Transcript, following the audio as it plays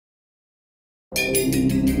It's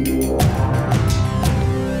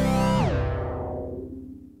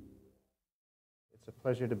a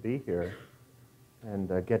pleasure to be here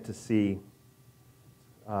and get to see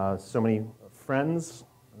so many friends.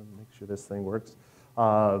 Make sure this thing works.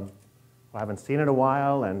 I haven't seen in a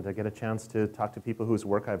while, and get a chance to talk to people whose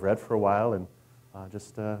work I've read for a while, and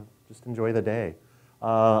just enjoy the day.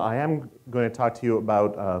 I am going to talk to you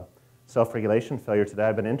about self-regulation failure today.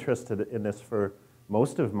 I've been interested in this for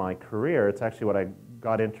most of my career. It's actually what I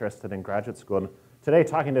got interested in graduate school. And today,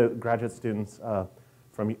 talking to graduate students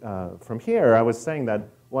from here, I was saying that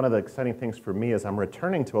one of the exciting things for me is I'm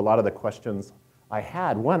returning to a lot of the questions I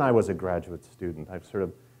had when I was a graduate student. I've sort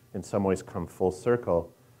of, in some ways, come full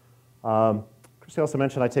circle. Christy also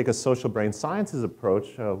mentioned I take a social brain sciences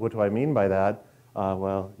approach. What do I mean by that?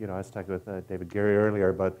 Well, I was talking with David Gary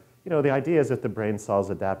earlier, but the idea is that the brain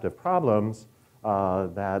solves adaptive problems,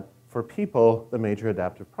 that for people, the major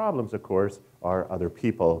adaptive problems, of course, are other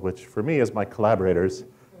people, which for me is my collaborators.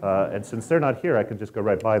 And since they're not here, I can just go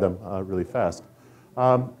right by them really fast.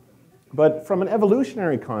 But from an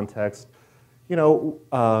evolutionary context,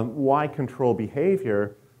 why control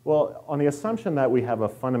behavior? Well, on the assumption that we have a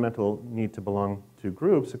fundamental need to belong to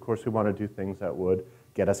groups, of course, we want to do things that would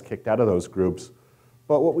get us kicked out of those groups.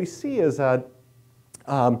 But what we see is that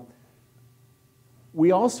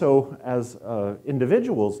we also, as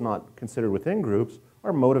individuals not considered within groups,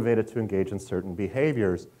 are motivated to engage in certain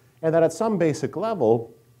behaviors. And that at some basic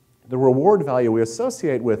level, the reward value we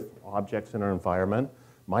associate with objects in our environment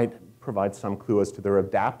might provide some clue as to their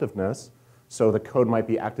adaptiveness. So the code might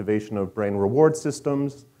be activation of brain reward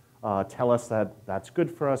systems, tell us that that's good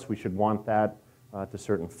for us, we should want that to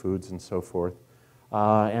certain foods and so forth.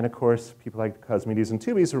 And of course, people like Cosmides and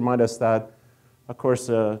Toobies remind us that, of course,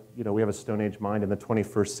 we have a Stone Age mind in the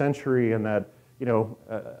 21st century, and that,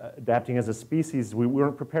 adapting as a species, we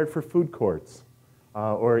weren't prepared for food courts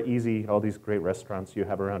or all these great restaurants you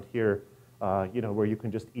have around here, where you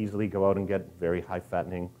can just easily go out and get very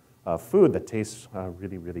high-fattening food that tastes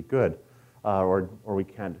really, really good. Or we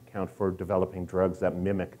can't account for developing drugs that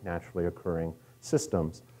mimic naturally occurring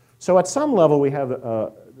systems. So at some level, we have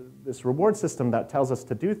this reward system that tells us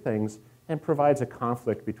to do things and provides a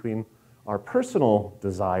conflict between our personal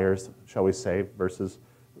desires, shall we say, versus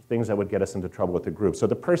things that would get us into trouble with the group. So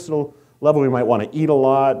at the personal level, we might want to eat a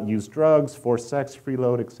lot, use drugs, forced sex,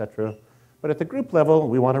 freeload, etc. But at the group level,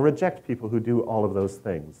 we want to reject people who do all of those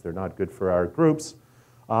things. They're not good for our groups.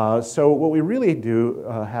 So what we really do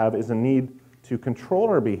have is a need to control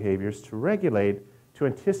our behaviors, to regulate, to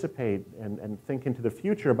anticipate and think into the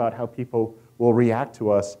future about how people will react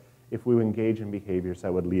to us if we engage in behaviors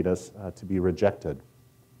that would lead us to be rejected.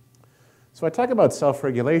 So I talk about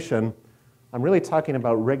self-regulation. I'm really talking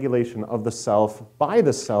about regulation of the self by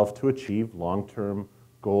the self to achieve long-term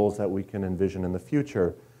goals that we can envision in the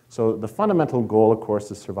future. So the fundamental goal, of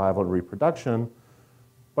course, is survival and reproduction.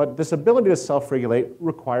 But this ability to self-regulate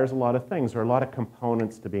requires a lot of things. There are a lot of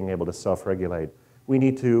components to being able to self-regulate. We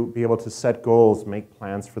need to be able to set goals, make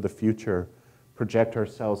plans for the future, project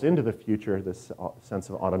ourselves into the future, this sense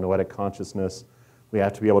of autonoetic consciousness. We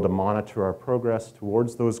have to be able to monitor our progress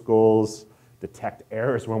towards those goals, detect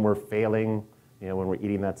errors when we're failing, when we're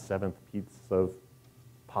eating that 7th piece of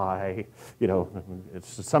pie.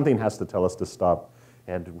 Something has to tell us to stop.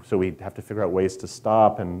 And so we have to figure out ways to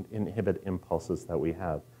stop and inhibit impulses that we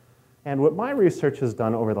have. And what my research has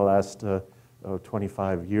done over the last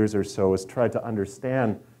 25 years or so is try to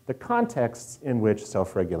understand the contexts in which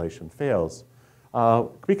self-regulation fails.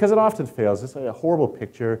 Because it often fails. It's a horrible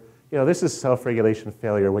picture. This is self-regulation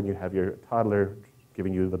failure when you have your toddler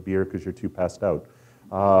giving you the beer because you're too passed out.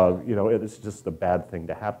 It's just a bad thing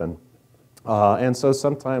to happen. And so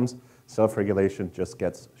sometimes self-regulation just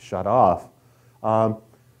gets shut off.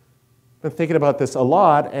 Been thinking about this a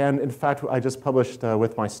lot, and in fact, I just published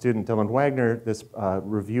with my student Dylan Wagner this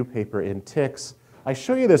review paper in Ticks. I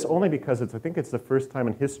show you this only because I think it's the first time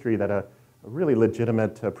in history that a really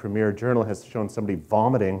legitimate premier journal has shown somebody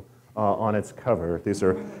vomiting on its cover.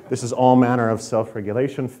 This is all manner of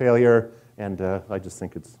self-regulation failure, and I just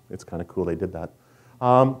think it's kind of cool they did that.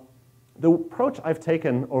 The approach I've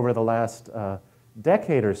taken over the last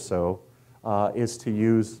decade or so is to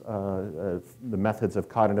use the methods of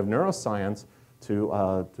cognitive neuroscience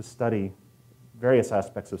to study various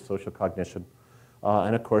aspects of social cognition.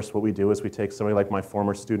 And of course, what we do is we take somebody like my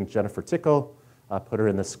former student Jennifer Tickle, put her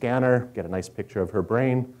in the scanner, get a nice picture of her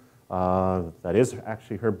brain. That is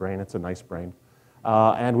actually her brain. It's a nice brain.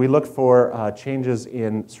 And we look for changes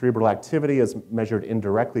in cerebral activity as measured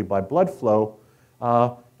indirectly by blood flow.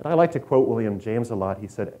 And I like to quote William James a lot. He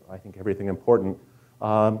said, I think everything important.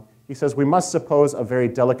 He says, we must suppose a very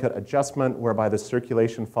delicate adjustment whereby the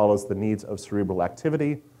circulation follows the needs of cerebral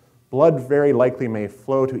activity. Blood very likely may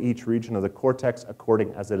flow to each region of the cortex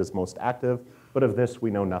according as it is most active, but of this we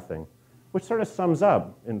know nothing, which sort of sums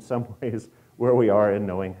up in some ways where we are in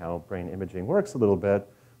knowing how brain imaging works a little bit.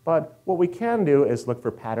 But what we can do is look for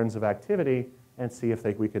patterns of activity and see if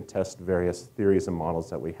we can test various theories and models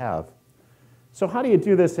that we have. So how do you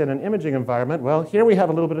do this in an imaging environment? Well, here we have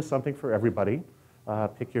a little bit of something for everybody.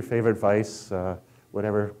 Pick your favorite vice,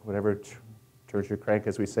 whatever turns your crank,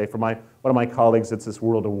 as we say. For one of my colleagues, it's this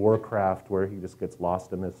World of Warcraft where he just gets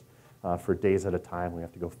lost in this for days at a time. We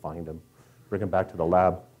have to go find him, bring him back to the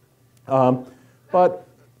lab. But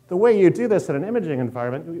the way you do this in an imaging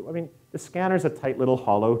environment, I mean, the scanner's a tight little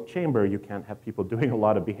hollow chamber. You can't have people doing a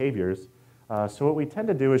lot of behaviors. So what we tend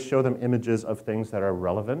to do is show them images of things that are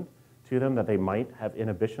relevant to them, that they might have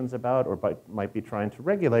inhibitions about or might be trying to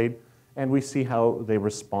regulate, and we see how they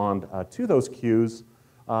respond to those cues.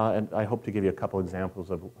 And I hope to give you a couple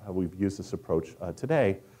examples of how we've used this approach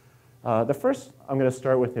today. The first I'm going to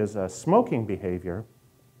start with is smoking behavior.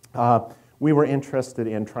 We were interested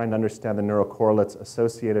in trying to understand the neurocorrelates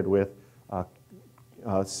associated with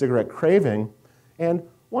cigarette craving. And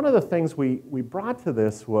one of the things we brought to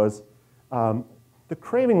this was the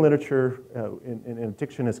craving literature in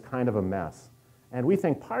addiction is kind of a mess. And we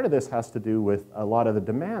think part of this has to do with a lot of the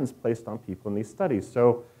demands placed on people in these studies.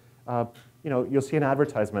 So, you'll see an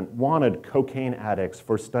advertisement, wanted cocaine addicts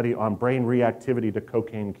for study on brain reactivity to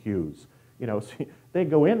cocaine cues. So they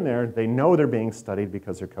go in there, they know they're being studied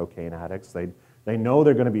because they're cocaine addicts. They know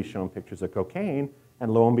they're going to be shown pictures of cocaine,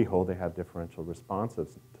 and lo and behold, they have differential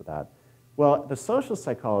responses to that. Well, the social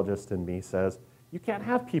psychologist in me says, you can't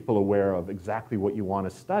have people aware of exactly what you want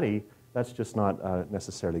to study. That's just not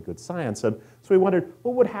necessarily good science. And so we wondered,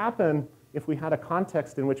 what would happen if we had a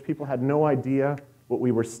context in which people had no idea what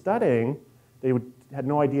we were studying? They had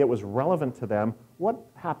no idea it was relevant to them. What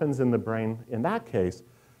happens in the brain in that case?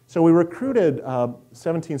 So we recruited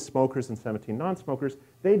 17 smokers and 17 non-smokers.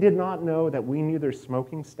 They did not know that we knew their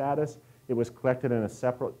smoking status. It was collected in a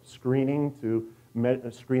separate screening to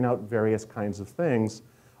screen out various kinds of things.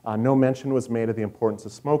 No mention was made of the importance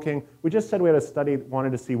of smoking. We just said we had a study that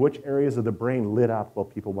wanted to see which areas of the brain lit up while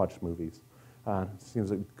people watched movies.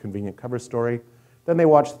 Seems a convenient cover story. Then they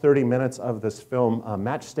watched 30 minutes of this film,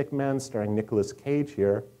 Matchstick Men, starring Nicolas Cage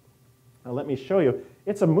here. Now let me show you.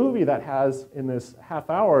 It's a movie that has, in this half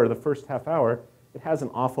hour, the first half hour, it has an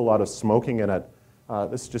awful lot of smoking in it.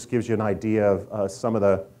 This just gives you an idea of some of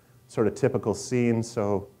the sort of typical scenes.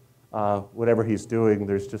 So whatever he's doing,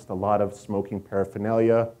 there's just a lot of smoking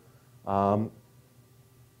paraphernalia.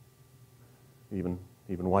 Even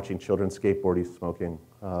watching children skateboard, he's smoking.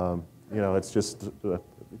 It's just, it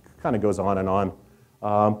kind of goes on and on.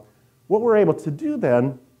 What we're able to do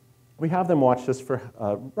then, we have them watch this for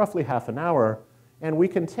roughly half an hour, and we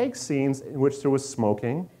can take scenes in which there was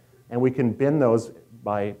smoking, and we can bin those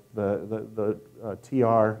by the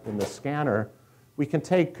TR in the scanner. We can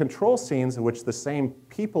take control scenes in which the same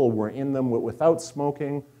people were in them without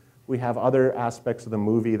smoking. We have other aspects of the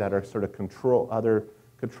movie that are sort of other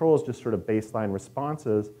controls, just sort of baseline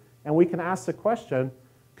responses. And we can ask the question,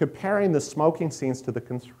 comparing the smoking scenes to the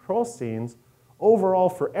control scenes, overall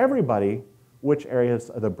for everybody, which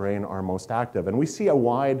areas of the brain are most active? And we see a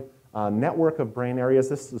wide network of brain areas.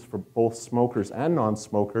 This is for both smokers and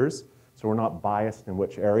non-smokers, so we're not biased in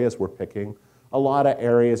which areas we're picking. A lot of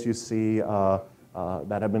areas you see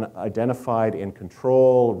that have been identified in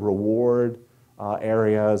control, reward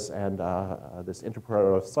areas, and this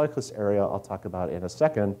interparietal sulcus area I'll talk about in a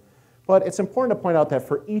second. But it's important to point out that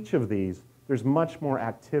for each of these, there's much more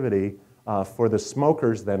activity for the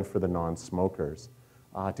smokers than for the non-smokers.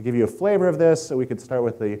 To give you a flavor of this, so we could start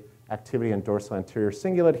with the activity in dorsal anterior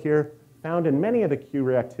cingulate here, found in many of the cue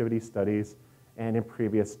reactivity studies and in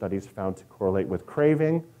previous studies found to correlate with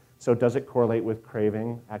craving. So does it correlate with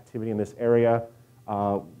craving activity in this area?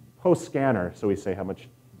 Post-scanner, so we say how much,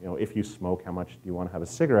 if you smoke, how much do you want to have a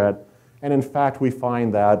cigarette? And in fact, we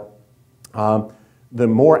find that the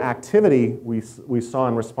more activity we saw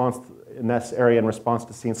in response in this area in response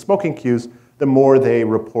to seeing smoking cues, the more they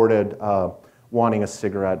reported wanting a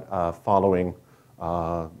cigarette following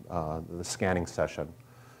the scanning session.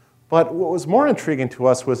 But what was more intriguing to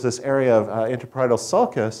us was this area of interparietal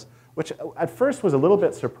sulcus, which at first was a little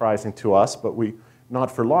bit surprising to us, but not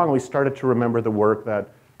for long, we started to remember the work that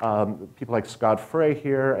people like Scott Frey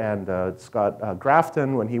here and Scott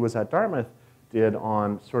Grafton, when he was at Dartmouth, did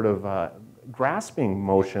on sort of grasping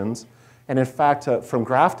motions. And in fact, from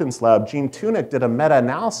Grafton's lab, Gene Tunick did a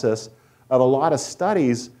meta-analysis of a lot of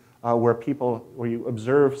studies where you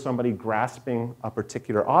observe somebody grasping a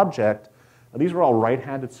particular object. These were all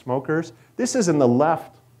right-handed smokers. This is in the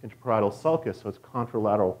left interparietal sulcus, so it's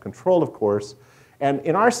contralateral control, of course. And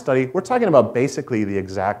in our study, we're talking about basically the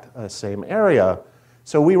exact same area.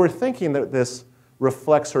 So we were thinking that this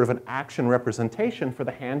reflects sort of an action representation for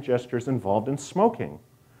the hand gestures involved in smoking.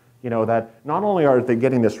 You know, that not only are they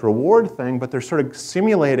getting this reward thing, but they're sort of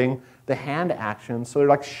simulating the hand action, so they're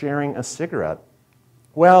like sharing a cigarette.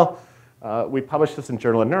 Well, we published this in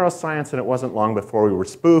Journal of Neuroscience, and it wasn't long before we were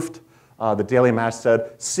spoofed. The Daily Mass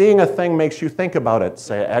said, "Seeing a thing makes you think about it,"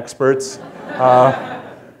 say experts.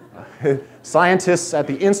 Scientists at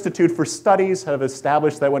the Institute for Studies have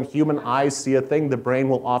established that when human eyes see a thing, the brain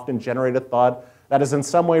will often generate a thought that is in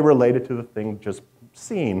some way related to the thing just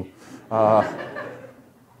seen.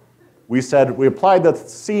 We applied the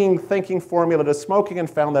seeing thinking formula to smoking and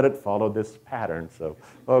found that it followed this pattern. So,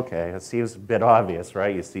 okay, it seems a bit obvious,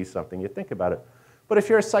 right? You see something, you think about it. But if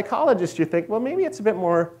you're a psychologist, you think, well, maybe it's a bit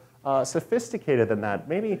more sophisticated than that.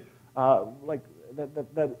 Maybe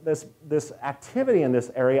this activity in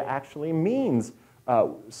this area actually means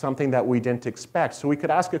something that we didn't expect. So we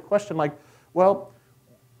could ask a question like, well,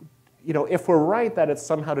 you know, if we're right that it's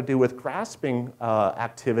somehow to do with grasping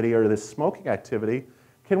activity or this smoking activity,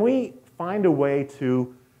 can we find a way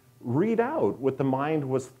to read out what the mind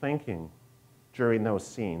was thinking during those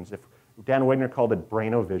scenes? If Dan Wigner called it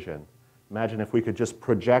brainovision. Imagine if we could just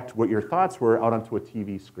project what your thoughts were out onto a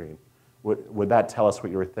TV screen. Would that tell us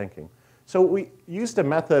what you were thinking? So we used a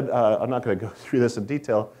method, I'm not going to go through this in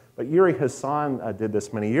detail, but Yuri Hassan did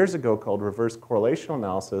this many years ago called reverse correlational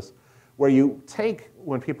analysis, where you take,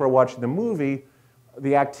 when people are watching the movie,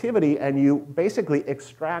 the activity, and you basically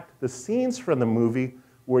extract the scenes from the movie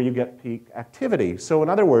where you get peak activity. So in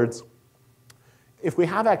other words, if we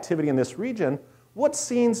have activity in this region, what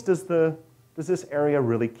scenes does this area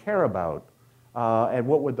really care about? And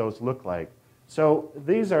what would those look like? So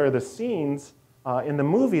these are the scenes in the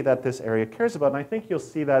movie that this area cares about, and I think you'll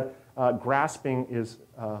see that grasping is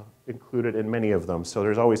included in many of them. So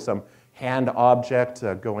there's always some hand object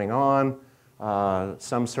going on,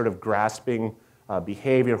 some sort of grasping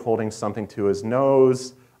behavior, holding something to his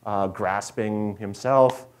nose, grasping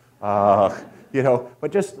himself, you know,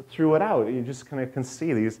 but just threw it out. You just kind of can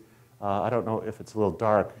see these. I don't know if it's a little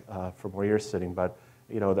dark from where you're sitting, but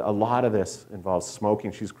you know, a lot of this involves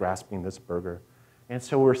smoking. She's grasping this burger. And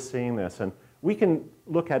so we're seeing this. And we can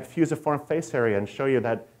look at fusiform face area and show you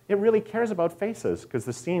that it really cares about faces, because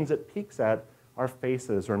the scenes it peaks at are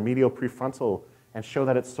faces or medial prefrontal, and show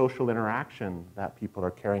that it's social interaction that people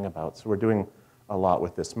are caring about. So we're doing a lot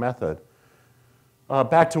with this method.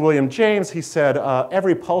 Back to William James, he said,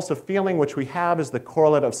 every pulsive feeling which we have is the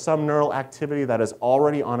correlate of some neural activity that is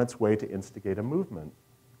already on its way to instigate a movement.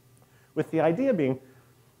 With the idea being,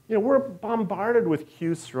 you know, we're bombarded with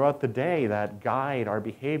cues throughout the day that guide our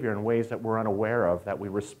behavior in ways that we're unaware of, that we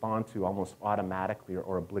respond to almost automatically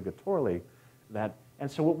or obligatorily.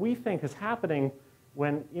 And so what we think is happening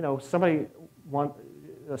when, you know,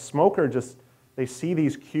 a smoker just, they see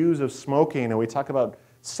these cues of smoking, and we talk about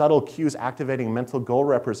subtle cues activating mental goal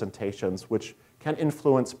representations, which can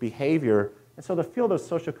influence behavior. And so the field of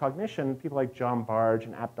social cognition, people like John Barge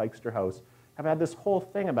and Ap Dijksterhuis have had this whole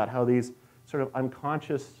thing about how these sort of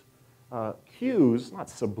unconscious cues, not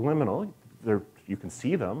subliminal, you can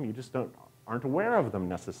see them, you just aren't aware of them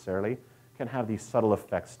necessarily, can have these subtle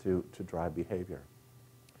effects to drive behavior.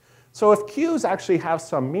 So if cues actually have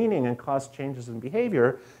some meaning and cause changes in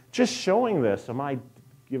behavior, just showing this, am I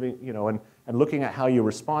giving, you know, and looking at how you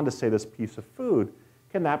respond to, say, this piece of food,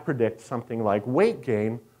 can that predict something like weight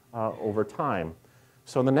gain over time?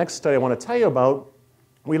 So in the next study I want to tell you about,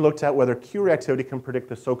 we looked at whether cue reactivity can predict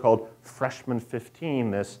the so-called freshman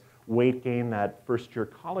 15, this weight gain that first-year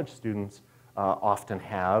college students often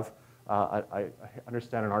have. I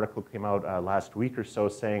understand an article came out last week or so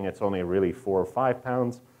saying it's only really 4 or 5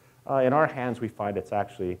 pounds. In our hands, we find it's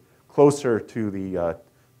actually closer to the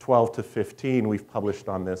 12 to 15 we've published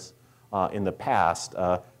on this in the past.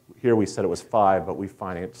 Here we said it was 5, but we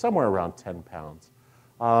find it somewhere around 10 pounds.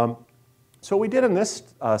 So what we did in this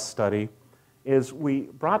study is we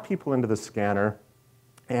brought people into the scanner,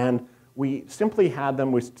 and we simply had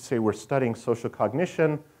them, we say we're studying social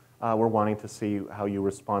cognition, we're wanting to see how you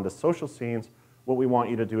respond to social scenes. What we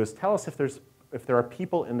want you to do is tell us if there are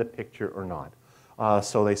people in the picture or not.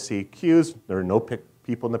 So they see cues, there are no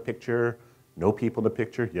people in the picture, no people in the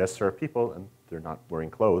picture, yes there are people, and they're not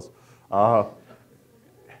wearing clothes. I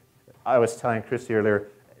was telling Chrissy earlier,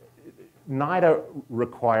 NIDA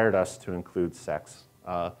required us to include sex.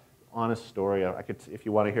 Honest story, if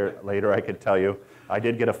you want to hear it later, I could tell you. I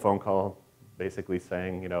did get a phone call basically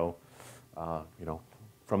saying,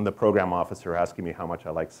 from the program officer asking me how much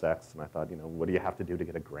I like sex, and I thought, what do you have to do to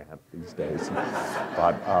get a grant these days?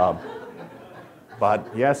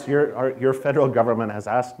 But yes, your federal government has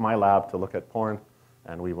asked my lab to look at porn,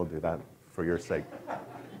 and we will do that for your sake.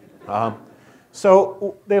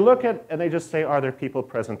 So they look at, and they just say, are there people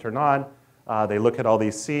present or not? They look at all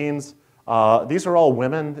these scenes. These are all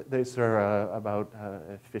women. These are about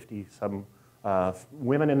 50-some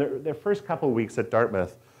women in their first couple of weeks at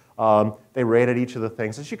Dartmouth. They rated each of the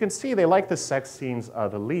things. As you can see, they like the sex scenes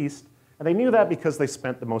the least, and they knew that because they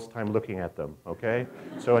spent the most time looking at them, okay?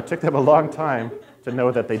 So it took them a long time to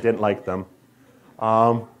know that they didn't like them.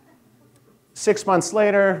 6 months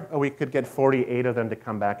later, we could get 48 of them to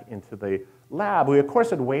come back into the lab. We, of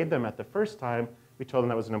course, had weighed them at the first time. We told them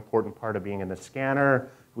that was an important part of being in the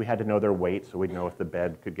scanner. We had to know their weight so we'd know if the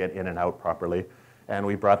bed could get in and out properly. And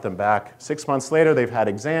we brought them back. 6 months later, they've had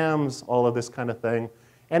exams, all of this kind of thing.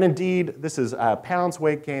 And indeed, this is pounds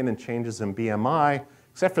weight gain and changes in BMI,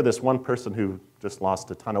 except for this one person who just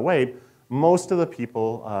lost a ton of weight. Most of the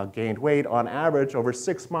people gained weight on average over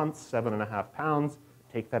 6 months, 7.5 pounds.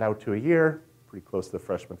 Take that out to a year, pretty close to the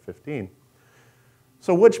freshman 15.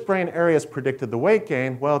 So which brain areas predicted the weight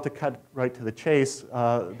gain? Well, to cut right to the chase,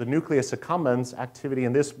 the nucleus accumbens activity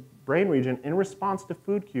in this brain region in response to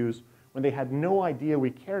food cues, when they had no idea we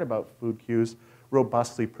cared about food cues,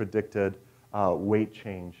 robustly predicted weight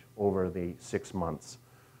change over the 6 months.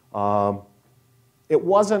 It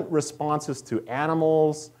wasn't responses to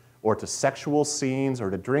animals or to sexual scenes or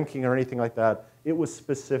to drinking or anything like that. It was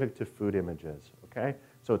specific to food images, okay?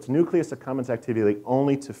 So it's nucleus accumbens activity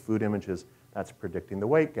only to food images that's predicting the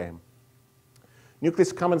weight gain.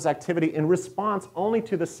 Nucleus accumbens activity in response only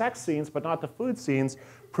to the sex scenes, but not the food scenes,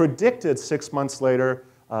 predicted 6 months later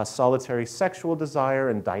solitary sexual desire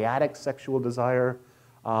and dyadic sexual desire,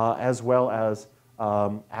 as well as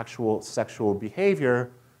actual sexual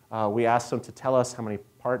behavior. We asked them to tell us how many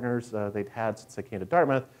partners they'd had since they came to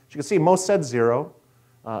Dartmouth. As you can see, most said 0.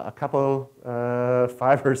 A couple,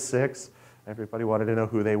 5 or 6. Everybody wanted to know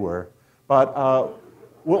who they were. But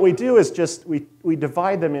what we do is just we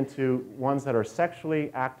divide them into ones that are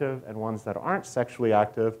sexually active and ones that aren't sexually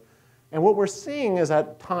active. And what we're seeing is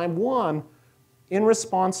at time 1, in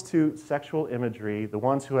response to sexual imagery, the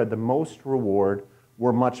ones who had the most reward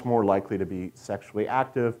were much more likely to be sexually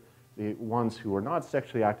active. The ones who were not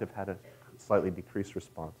sexually active had a slightly decreased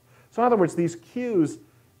response. So in other words, these cues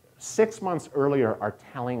 6 months earlier are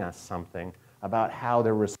telling us something about how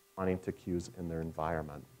they're responding to cues in their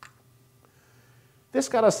environment. This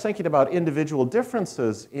got us thinking about individual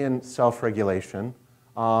differences in self-regulation.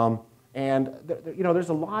 There's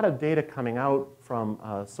a lot of data coming out from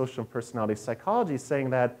social and personality psychology saying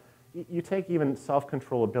that you take even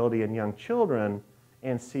self-controllability in young children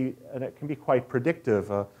and see, and it can be quite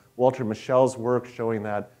predictive. Walter Michel's work showing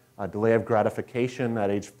that delay of gratification at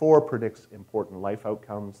age 4 predicts important life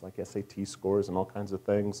outcomes like SAT scores and all kinds of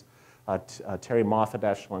things. Terry Moffat,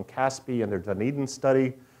 Echelon Caspi, and their Dunedin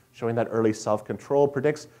study showing that early self-control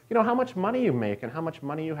predicts, how much money you make and how much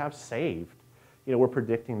money you have saved. We're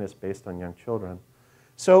predicting this based on young children.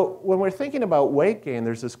 So when we're thinking about weight gain,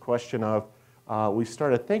 there's this question of, we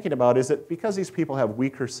started thinking about, is it because these people have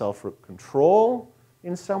weaker self-control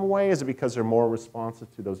in some way? Is it because they're more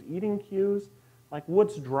responsive to those eating cues? Like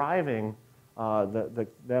what's driving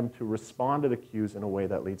them to respond to the cues in a way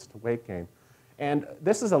that leads to weight gain? And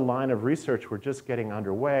this is a line of research we're just getting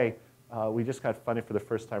underway. We just got funded for the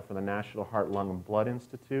first time from the National Heart, Lung, and Blood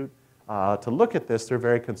Institute to look at this. They're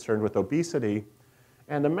very concerned with obesity.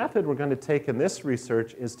 And the method we're going to take in this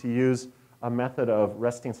research is to use a method of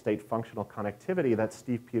resting state functional connectivity that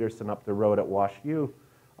Steve Peterson up the road at WashU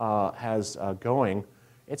has going.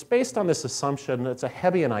 It's based on this assumption, it's a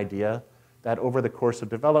Hebbian idea, that over the course of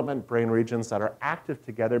development, brain regions that are active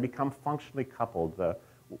together become functionally coupled. The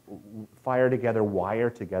fire together, wire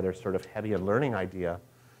together sort of Hebbian learning idea.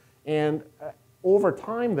 And over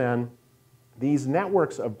time then, these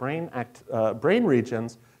networks of brain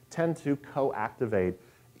regions tend to co-activate,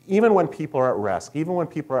 even when people are at rest, even when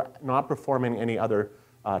people are not performing any other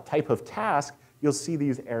type of task, you'll see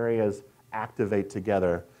these areas activate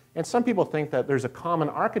together. And some people think that there's a common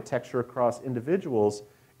architecture across individuals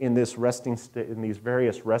in this resting state, in these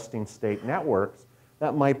various resting state networks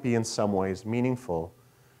that might be in some ways meaningful.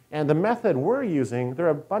 And the method we're using, there are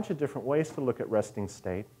a bunch of different ways to look at resting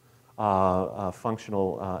state,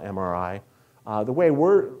 functional MRI. The way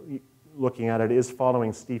we're looking at it is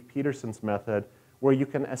following Steve Peterson's method, where you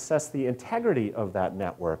can assess the integrity of that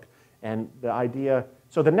network. And the idea,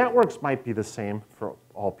 so the networks might be the same for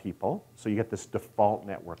all people, so you get this default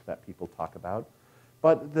network that people talk about,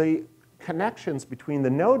 but the connections between the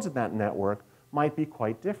nodes of that network might be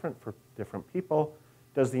quite different for different people.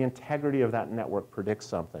 Does the integrity of that network predict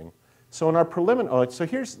something? So in our preliminary, so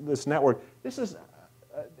here's this network. This is,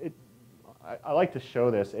 I like to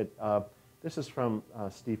show this. This is from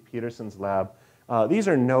Steve Peterson's lab. These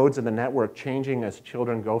are nodes in the network changing as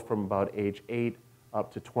children go from about age 8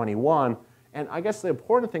 up to 21. And I guess the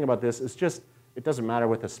important thing about this is just, it doesn't matter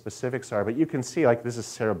what the specifics are, but you can see, like, this is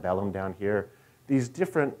cerebellum down here. These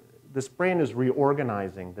different, this brain is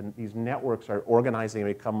reorganizing. These networks are organizing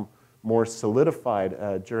and become more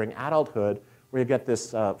solidified during adulthood, where you get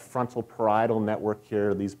this frontal parietal network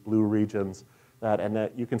here, these blue regions, and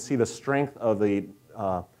that you can see the strength of the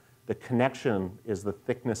connection is the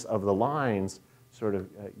thickness of the lines, sort of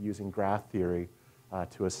using graph theory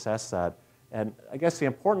to assess that. And I guess the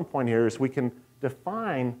important point here is we can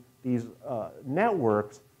define these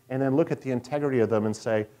networks and then look at the integrity of them and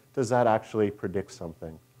say, does that actually predict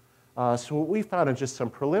something? So what we found in just some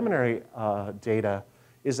preliminary data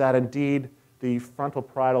is that indeed the frontal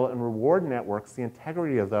parietal and reward networks, the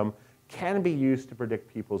integrity of them, can be used to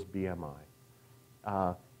predict people's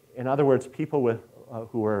BMI. In other words, people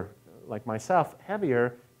who are, like myself,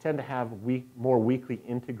 heavier, tend to have more weakly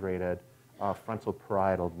integrated frontal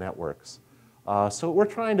parietal networks. So we're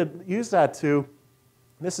trying to use that to,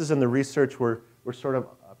 this is in the research we're sort of,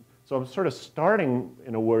 so I'm sort of starting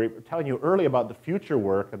in a way, telling you early about the future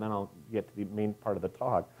work, and then I'll get to the main part of the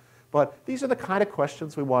talk. But these are the kind of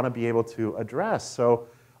questions we want to be able to address. So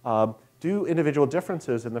do individual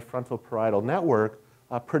differences in the frontal parietal network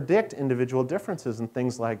predict individual differences in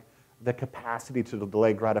things like the capacity to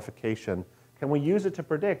delay gratification? Can we use it to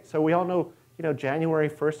predict? So we all know, January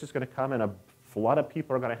 1st is going to come and a flood of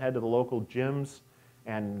people are going to head to the local gyms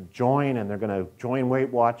and join, and they're going to join Weight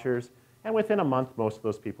Watchers. And within a month, most of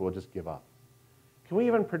those people will just give up. Can we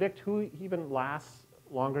even predict who even lasts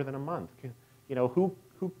longer than a month?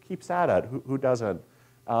 Who keeps at it? Who doesn't?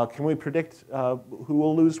 Can we predict who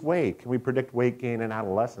will lose weight? Can we predict weight gain in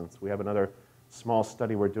adolescence? We have another small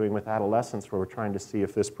study we're doing with adolescents where we're trying to see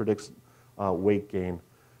if this predicts weight gain.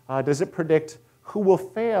 Does it predict who will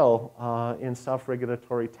fail in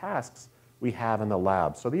self-regulatory tasks we have in the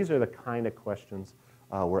lab? So these are the kind of questions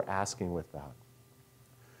we're asking with that.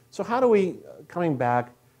 So how do we, coming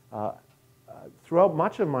back, throughout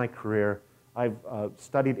much of my career, I've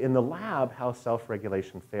studied in the lab how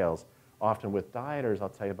self-regulation fails, often with dieters I'll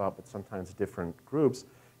tell you about, but sometimes different groups.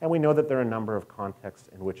 And we know that there are a number of contexts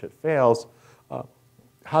in which it fails.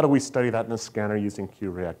 How do we study that in a scanner using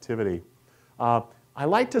Q reactivity? I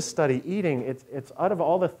like to study eating. It's out of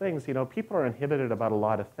all the things, people are inhibited about a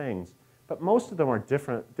lot of things, but most of them are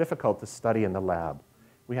difficult to study in the lab.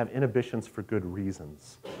 We have inhibitions for good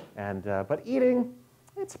reasons. But eating,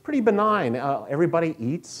 it's pretty benign. Everybody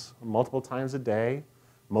eats multiple times a day.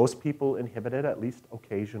 Most people inhibit it at least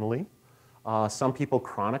occasionally. Some people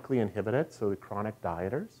chronically inhibit it, so the chronic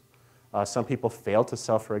dieters. Some people fail to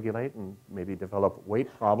self-regulate and maybe develop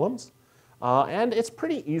weight problems. And it's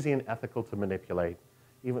pretty easy and ethical to manipulate.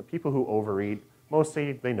 Even people who overeat,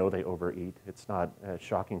 mostly they know they overeat. It's not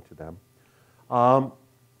shocking to them.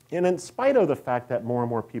 And in spite of the fact that more and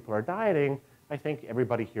more people are dieting, I think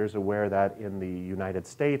everybody here is aware that in the United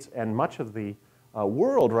States and much of the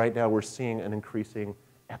world right now, we're seeing an increasing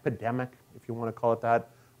epidemic, if you want to call it that,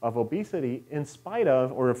 of obesity in spite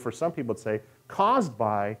of, or for some people would say, caused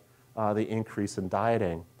by the increase in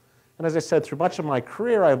dieting. And as I said, through much of my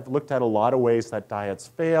career, I've looked at a lot of ways that diets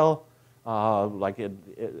fail.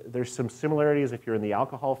 There's some similarities if you're in the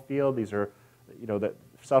alcohol field. These are, that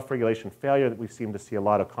self-regulation failure that we seem to see a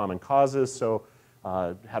lot of common causes. So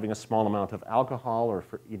having a small amount of alcohol or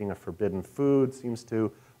eating a forbidden food seems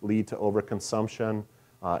to lead to overconsumption.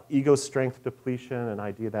 Ego strength depletion, an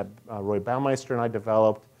idea that Roy Baumeister and I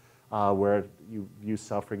developed, where you view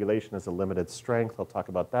self-regulation as a limited strength. I'll talk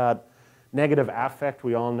about that. Negative affect,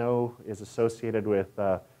 we all know, is associated with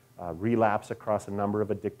relapse across a number of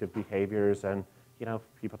addictive behaviors. And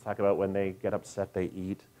people talk about when they get upset, they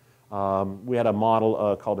eat. We had a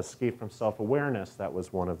model called escape from self-awareness that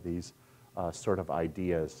was one of these sort of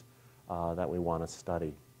ideas that we want to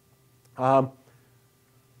study. So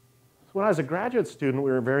when I was a graduate student,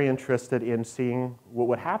 we were very interested in seeing what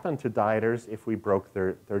would happen to dieters if we broke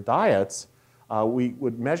their diets. We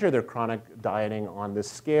would measure their chronic dieting on this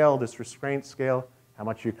scale, this restraint scale, how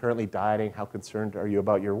much you're currently dieting, how concerned are you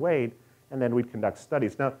about your weight, and then we'd conduct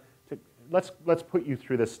studies. Now, let's put you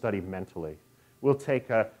through this study mentally. We'll take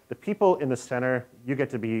the people in the center, you get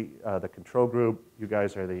to be the control group, you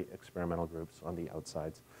guys are the experimental groups on the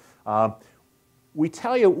outsides. We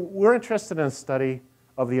tell you, we're interested in a study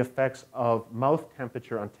of the effects of mouth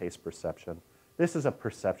temperature on taste perception. This is a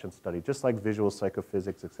perception study, just like visual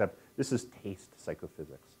psychophysics, except this is taste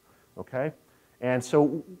psychophysics, okay? And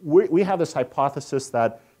so we have this hypothesis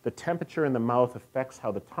that the temperature in the mouth affects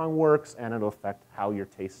how the tongue works, and it'll affect how your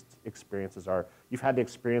taste experiences are. You've had the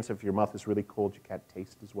experience if your mouth is really cold, you can't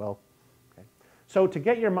taste as well. Okay? So to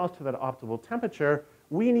get your mouth to that optimal temperature,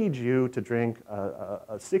 we need you to drink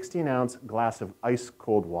a 16-ounce glass of ice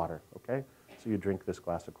cold water, okay? So you drink this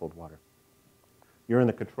glass of cold water. You're in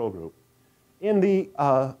the control group. In the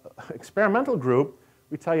experimental group,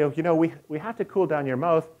 we tell you, you know, we have to cool down your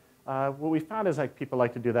mouth. What we found is like people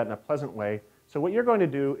like to do that in a pleasant way. So what you're going to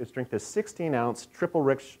do is drink this 16-ounce triple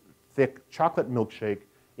rich thick chocolate milkshake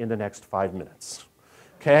in the next 5 minutes,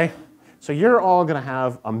 okay? So you're all going to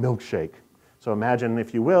have a milkshake. So imagine,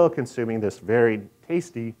 if you will, consuming this very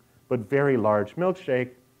tasty but very large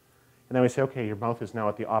milkshake. And then we say, okay, your mouth is now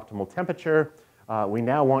at the optimal temperature. We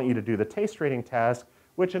now want you to do the taste rating task,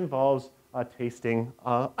 which involves tasting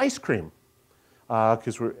ice cream.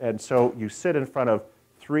 And so you sit in front of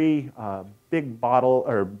 3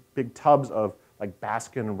 big tubs of like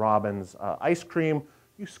Baskin-Robbins ice cream.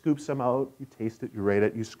 You scoop some out, you taste it, you rate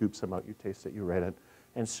it. You scoop some out, you taste it, you rate it,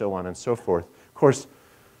 and so on and so forth. Of course,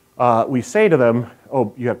 we say to them,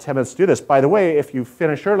 oh, you have 10 minutes to do this. By the way, if you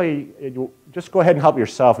finish early, just go ahead and help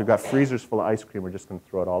yourself. We've got freezers full of ice cream. We're just going to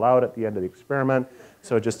throw it all out at the end of the experiment.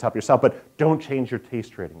 So just help yourself. But don't change your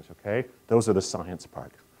taste ratings, okay? Those are the science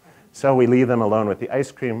part. So we leave them alone with the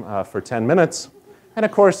ice cream for 10 minutes. And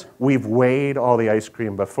of course, we've weighed all the ice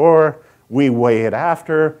cream before. We weigh it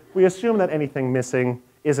after. We assume that anything missing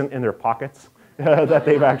isn't in their pockets, that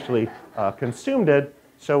they've actually consumed it,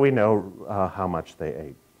 so we know how much they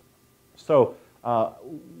ate. So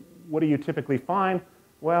what do you typically find?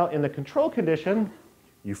 Well, in the control condition,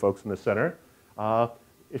 you folks in the center,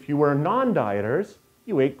 if you were non-dieters,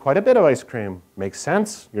 you ate quite a bit of ice cream. Makes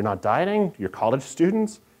sense. You're not dieting. You're college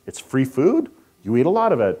students. It's free food. You eat a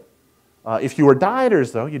lot of it. If you were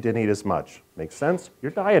dieters, though, you didn't eat as much. Makes sense.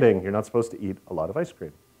 You're dieting. You're not supposed to eat a lot of ice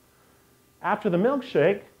cream. After the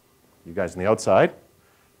milkshake, you guys on the outside,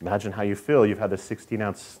 imagine how you feel. You've had this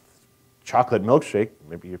 16-ounce chocolate milkshake.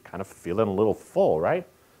 Maybe you're kind of feeling a little full, right?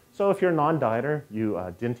 So if you're a non-dieter,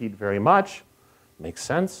 you didn't eat very much. Makes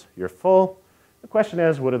sense. You're full. The question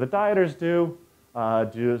is, what do the dieters do?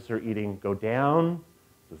 Does their eating go down?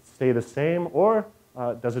 Does it stay the same? Or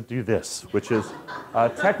does it do this, which is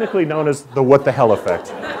technically known as the what the hell effect.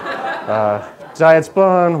 Diet's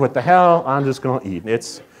fun, what the hell, I'm just going to eat.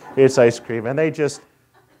 It's ice cream, and they just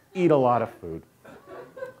eat a lot of food.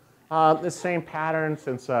 The same pattern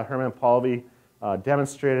since Herman Paulvey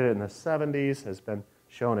demonstrated it in the 70s has been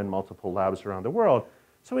shown in multiple labs around the world.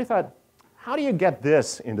 So we thought, how do you get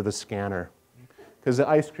this into the scanner? Because the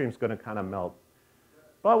ice cream's going to kind of melt.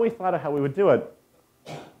 But we thought of how we would do it.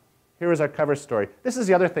 Here is our cover story. This is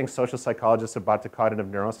the other thing social psychologists have brought to cognitive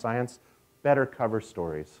neuroscience, better cover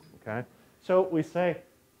stories, okay? So we say,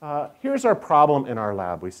 here's our problem in our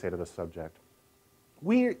lab, we say to the subject.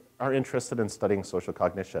 We are interested in studying social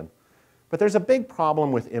cognition, but there's a big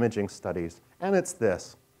problem with imaging studies, and it's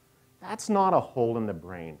this. That's not a hole in the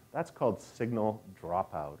brain. That's called signal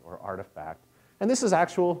dropout or artifact. And this is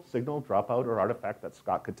actual signal dropout or artifact that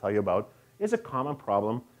Scott could tell you about. Is a common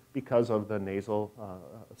problem because of the nasal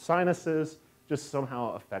sinuses, just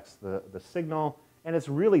somehow affects the signal, and it's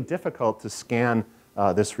really difficult to scan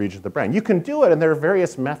this region of the brain. You can do it, and there are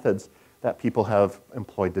various methods that people have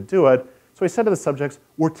employed to do it. So we said to the subjects,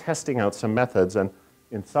 we're testing out some methods, and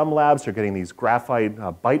in some labs, you're getting these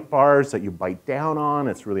graphite bite bars that you bite down on.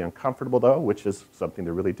 It's really uncomfortable, though, which is something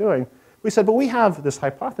they're really doing. We said, but we have this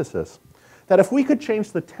hypothesis that if we could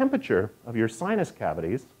change the temperature of your sinus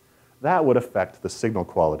cavities, that would affect the signal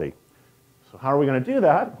quality. So how are we going to do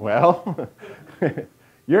that? Well,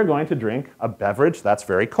 you're going to drink a beverage that's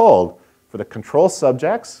very cold. For the control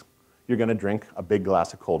subjects, you're going to drink a big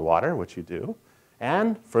glass of cold water, which you do.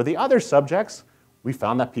 And for the other subjects, we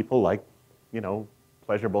found that people like,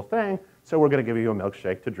 pleasurable thing, so we're going to give you a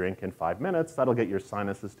milkshake to drink in 5 minutes. That'll get your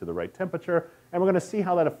sinuses to the right temperature, and we're going to see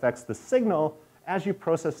how that affects the signal as you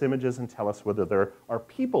process images and tell us whether there are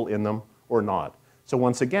people in them or not. So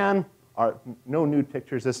once again, no nude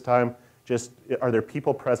pictures this time, just are there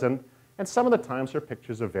people present? And some of the times are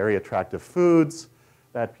pictures of very attractive foods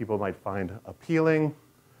that people might find appealing,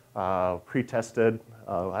 pre-tested.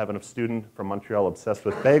 I have a student from Montreal obsessed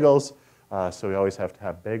with bagels, so we always have to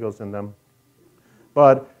have bagels in them.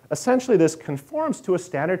 But essentially, this conforms to a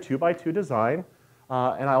standard 2x2 design.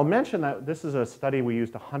 And I'll mention that this is a study we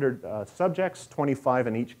used 100 subjects, 25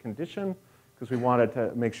 in each condition, because we wanted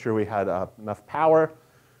to make sure we had enough power.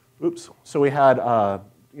 Oops. So we had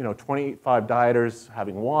 25 dieters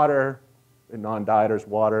having water, non-dieters,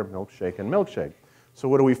 water, milkshake, and milkshake. So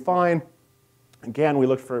what do we find? Again, we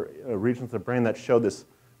looked for regions of the brain that showed this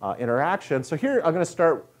interaction. So here I'm going to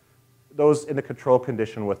start those in the control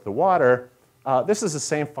condition with the water. This is the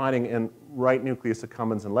same finding in right nucleus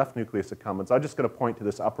accumbens and left nucleus accumbens. I'm just going to point to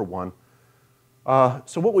this upper one.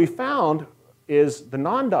 So what we found is the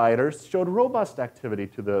non-dieters showed robust activity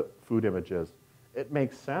to the food images. It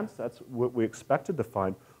makes sense. That's what we expected to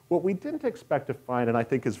find. What we didn't expect to find, and I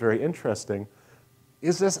think is very interesting,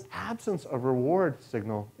 is this absence of reward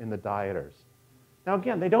signal in the dieters. Now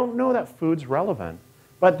again, they don't know that food's relevant,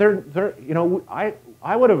 but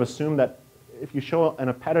I would have assumed that if you show an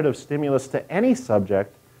appetitive stimulus to any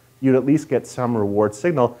subject, you'd at least get some reward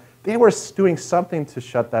signal. They were doing something to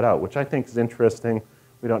shut that out, which I think is interesting.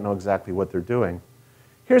 We don't know exactly what they're doing.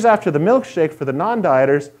 Here's after the milkshake for the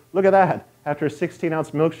non-dieters. Look at that. After a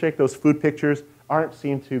 16-ounce milkshake, those food pictures aren't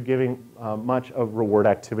seen to giving much of reward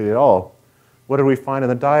activity at all. What do we find in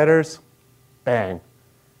the dieters? Bang.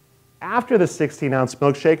 After the 16-ounce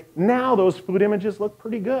milkshake, now those food images look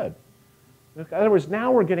pretty good. In other words,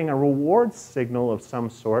 now we're getting a reward signal of some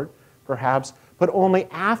sort, perhaps, but only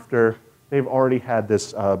after they've already had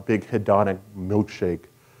this big hedonic milkshake.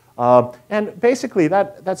 And basically,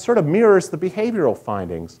 that sort of mirrors the behavioral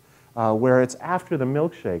findings, where it's after the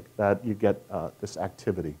milkshake that you get this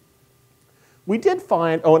activity. We did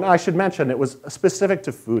find, oh, and I should mention, it was specific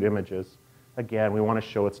to food images. Again, we want to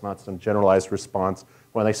show it's not some generalized response.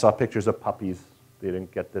 When they saw pictures of puppies, they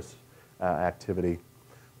didn't get this activity.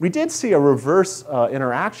 We did see a reverse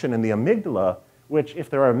interaction in the amygdala, which if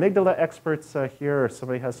there are amygdala experts here or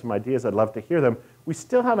somebody has some ideas, I'd love to hear them. We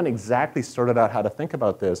still haven't exactly sorted out how to think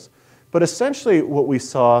about this. But essentially what we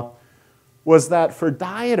saw was that for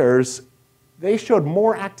dieters, they showed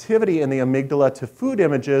more activity in the amygdala to food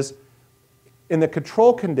images. In the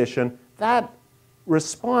control condition, that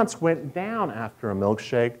response went down after a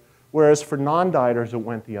milkshake, whereas for non-dieters, it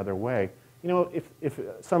went the other way. You know, if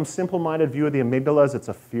some simple-minded view of the amygdala is it's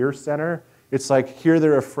a fear center, it's like here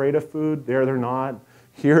they're afraid of food, there they're not.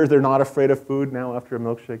 Here they're not afraid of food, now after a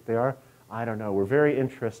milkshake they are. I don't know. We're very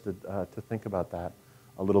interested to think about that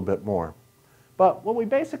a little bit more. But what we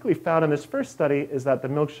basically found in this first study is that the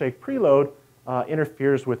milkshake preload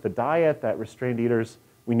interferes with the diet, that restrained eaters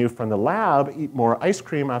we knew from the lab eat more ice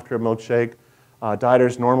cream after a milkshake.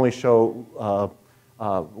 Dieters normally show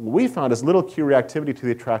what we found is little cue reactivity to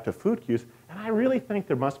the attractive food cues. And I really think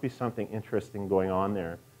there must be something interesting going on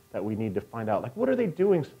there that we need to find out. Like, what are they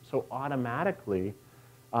doing so automatically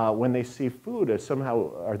when they see food?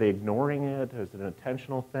 Somehow, are they ignoring it? Is it an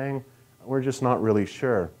intentional thing? We're just not really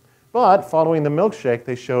sure. But following the milkshake,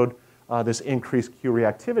 they showed this increased cue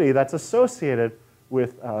reactivity that's associated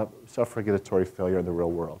with self-regulatory failure in the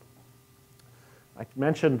real world. I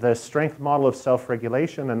mentioned the strength model of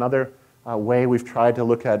self-regulation. Another way we've tried to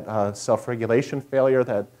look at self-regulation failure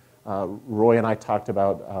that Roy and I talked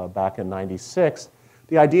about back in '96.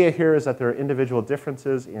 The idea here is that there are individual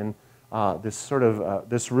differences in this sort of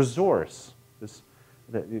this resource.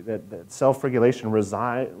 That self-regulation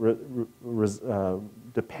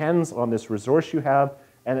depends on this resource you have,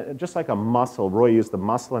 and just like a muscle, Roy used the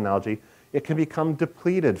muscle analogy, it can become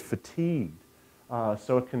depleted, fatigued.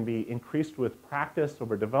 So it can be increased with practice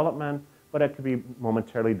over development, but it could be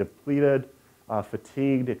momentarily depleted,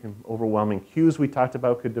 fatigued. It can overwhelming cues we talked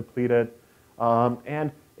about could deplete it.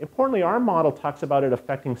 And importantly, our model talks about it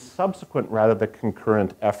affecting subsequent rather than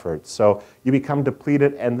concurrent efforts. So you become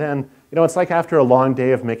depleted, and then, you know, it's like after a long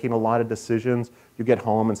day of making a lot of decisions, you get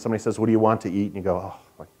home and somebody says, what do you want to eat? And you go,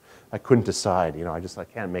 oh, I couldn't decide. You know, I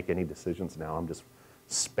can't make any decisions now. I'm just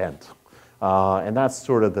spent. And that's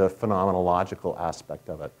sort of the phenomenological aspect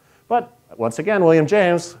of it. But once again, William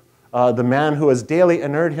James, the man who has daily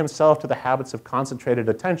inured himself to the habits of concentrated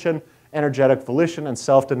attention, energetic volition, and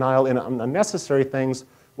self-denial in unnecessary things,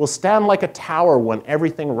 will stand like a tower when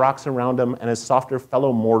everything rocks around him and his softer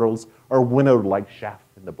fellow mortals are winnowed like chaff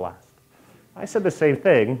in the blast. I said the same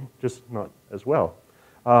thing, just not as well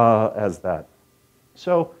as that.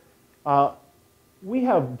 So we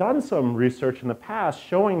have done some research in the past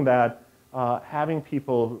showing that having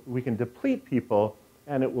people, we can deplete people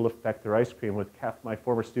and it will affect their ice cream. With my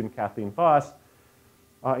former student Kathleen Voss,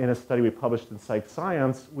 in a study we published in Psych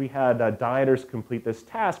Science, we had dieters complete this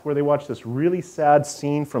task where they watched this really sad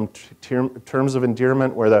scene from Terms of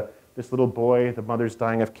Endearment where this little boy, the mother's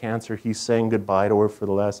dying of cancer, he's saying goodbye to her for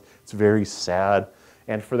the last. It's very sad.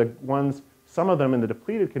 And for the ones, some of them in the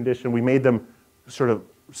depleted condition, we made them sort of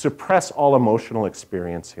suppress all emotional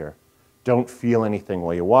experience here. Don't feel anything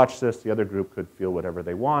while you watch this. The other group could feel whatever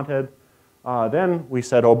they wanted. Then we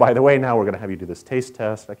said, oh, by the way, now we're going to have you do this taste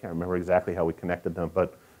test. I can't remember exactly how we connected them,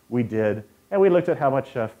 but we did. and we looked at how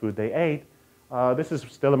much food they ate. This is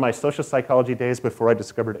still in my social psychology days before I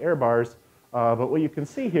discovered air bars. But what you can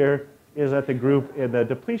see here is that the group in the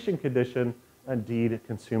depletion condition indeed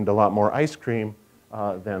consumed a lot more ice cream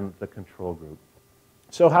than the control group.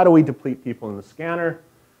 So how do we deplete people in the scanner?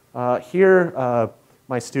 Here,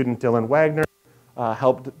 my student Dylan Wagner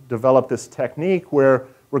helped develop this technique where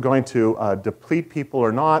we're going to deplete people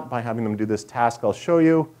or not by having them do this task I'll show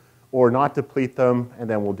you, or not deplete them, and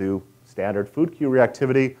then we'll do standard food cue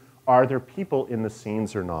reactivity. Are there people in the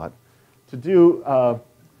scenes or not? To do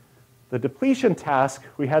the depletion task,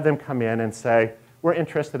 we had them come in and say, we're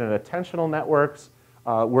interested in attentional networks.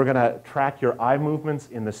 We're going to track your eye movements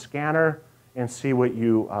in the scanner and see what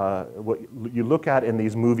you look at in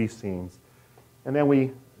these movie scenes. And then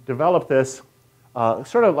we develop this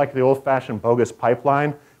sort of like the old-fashioned bogus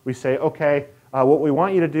pipeline. We say, okay, what we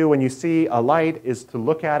want you to do when you see a light is to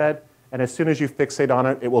look at it, and as soon as you fixate on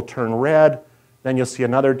it, it will turn red. Then you'll see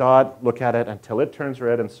another dot, look at it until it turns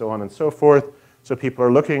red, and so on and so forth. So people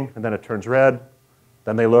are looking, and then it turns red.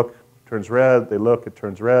 Then they look, turns red. They look, it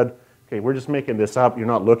turns red. Okay, we're just making this up. You're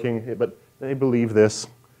not looking, but they believe this.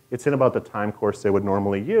 It's in about the time course they would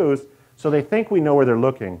normally use. So they think we know where they're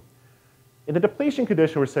looking. In the depletion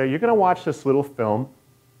condition, we're saying, you're going to watch this little film.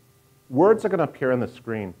 Words are going to appear on the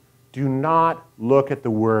screen. Do not look at the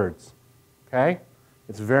words, okay?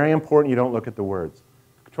 It's very important you don't look at the words.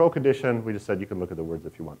 Control condition, we just said you can look at the words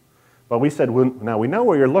if you want. But we said, well, now we know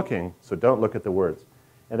where you're looking, so don't look at the words.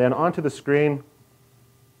 And then onto the screen,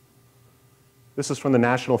 this is from the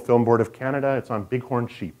National Film Board of Canada. It's on bighorn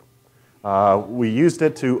sheep. We used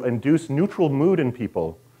it to induce neutral mood in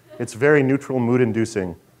people. It's very neutral mood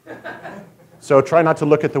inducing. So try not to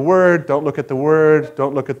look at the word, don't look at the word,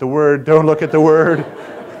 don't look at the word, don't look at the word,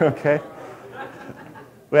 okay?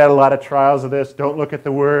 We had a lot of trials of this. Don't look at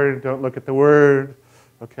the word, don't look at the word,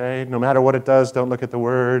 okay? No matter what it does, don't look at the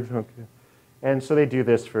word, okay? And so they do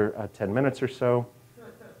this for 10 minutes or so.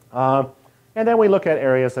 And then we look at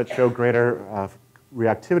areas that show greater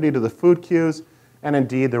reactivity to the food cues, and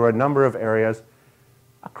indeed there were a number of areas.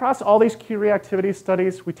 Across all these cue reactivity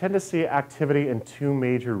studies, we tend to see activity in two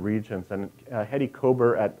major regions, and Hedy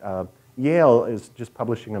Kober at Yale is just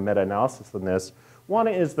publishing a meta-analysis on this. One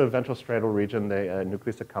is the ventral striatal region, the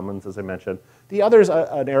nucleus accumbens, as I mentioned. The other is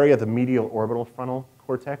an area of the medial orbital frontal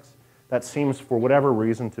cortex that seems, for whatever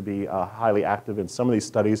reason, to be highly active in some of these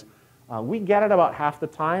studies. We get it about half the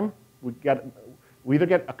time. We either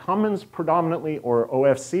get accumbens predominantly or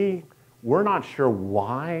OFC. We're not sure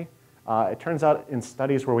why. It turns out in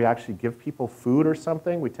studies where we actually give people food or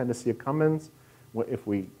something, we tend to see accumbens. If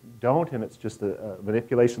we don't, and it's just a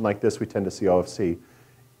manipulation like this, we tend to see OFC.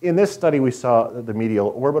 In this study, we saw the medial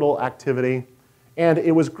orbital activity, and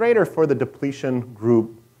it was greater for the depletion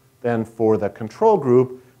group than for the control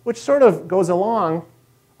group, which sort of goes along,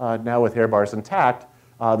 now with air bars intact,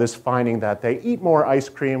 this finding that they eat more ice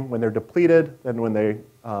cream when they're depleted than when they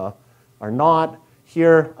are not.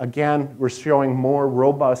 Here, again, we're showing more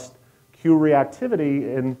robust cue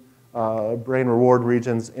reactivity in brain reward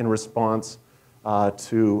regions in response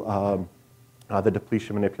to the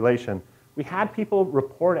depletion manipulation. We had people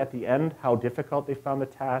report at the end how difficult they found the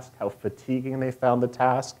task, how fatiguing they found the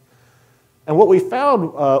task. And what we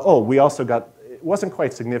found, we also got, it wasn't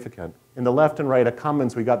quite significant. In the left and right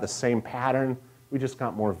accumbens, we got the same pattern. We just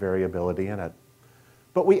got more variability in it.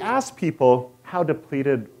 But we asked people, how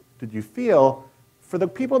depleted did you feel? For the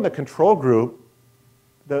people in the control group,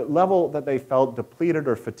 the level that they felt depleted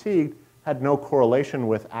or fatigued had no correlation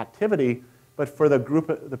with activity, but for the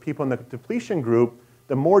people in the depletion group,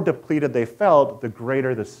 the more depleted they felt, the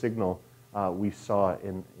greater the signal we saw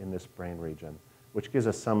in this brain region, which gives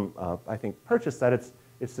us some, I think, purchase that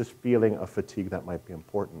it's this feeling of fatigue that might be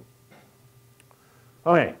important.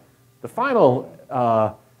 Okay, the final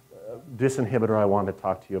disinhibitor I want to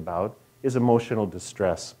talk to you about is emotional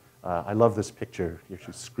distress. I love this picture.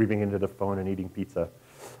 She's screaming into the phone and eating pizza.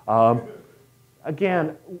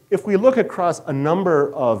 Again, if we look across a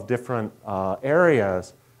number of different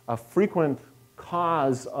areas, a frequent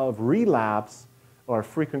cause of relapse or a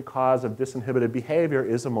frequent cause of disinhibited behavior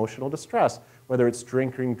is emotional distress, whether it's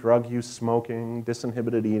drinking, drug use, smoking,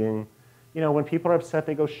 disinhibited eating. You know, when people are upset,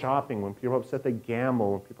 they go shopping. When people are upset, they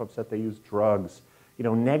gamble. When people are upset, they use drugs. You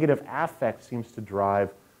know, negative affect seems to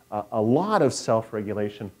drive a lot of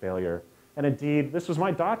self-regulation failure. And indeed, this was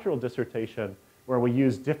my doctoral dissertation, where we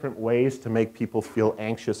used different ways to make people feel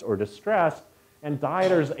anxious or distressed, and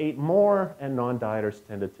dieters ate more and non-dieters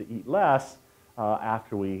tended to eat less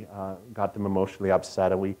after we got them emotionally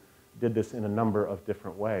upset, and we did this in a number of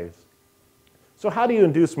different ways. So how do you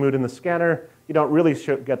induce mood in the scanner? You don't really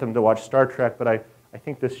get them to watch Star Trek, but I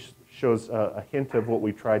think this shows a hint of what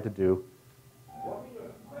we tried to do.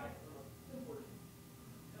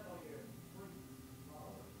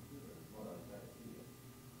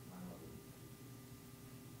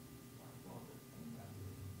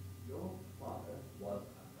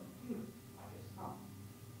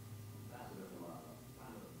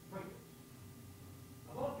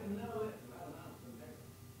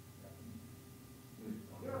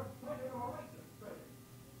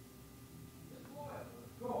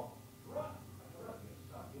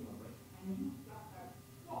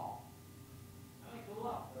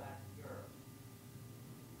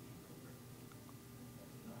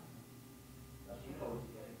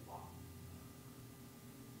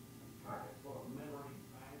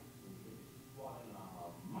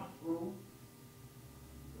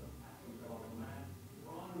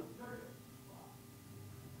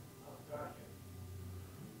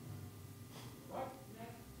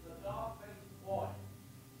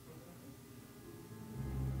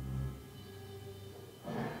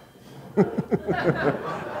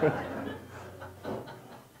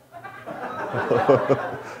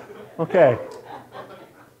 Okay.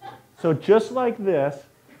 So just like this,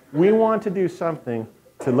 we want to do something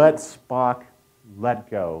to let Spock let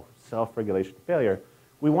go, self-regulation failure.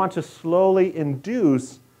 We want to slowly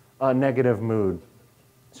induce a negative mood.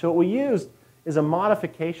 So what we used is a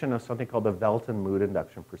modification of something called the Velton mood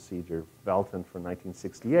induction procedure, Velton from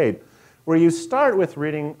 1968, where you start with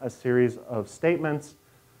reading a series of statements,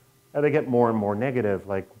 and they get more and more negative,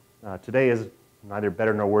 like today is neither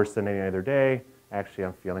better nor worse than any other day. Actually,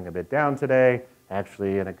 I'm feeling a bit down today.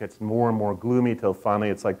 Actually, and it gets more and more gloomy till finally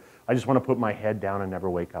it's like, I just want to put my head down and never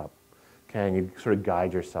wake up. Okay, and you sort of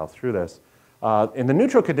guide yourself through this. In the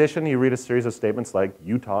neutral condition, you read a series of statements like,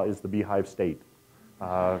 Utah is the beehive state.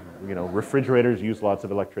 Refrigerators use lots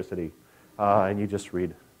of electricity. And you just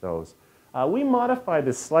read those. We modified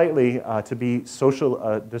this slightly to be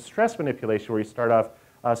social distress manipulation, where you start off,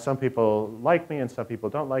 some people like me and some people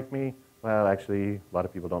don't like me. Well, actually, a lot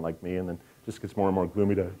of people don't like me, and then just gets more and more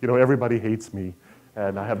gloomy to, everybody hates me,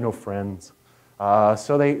 and I have no friends.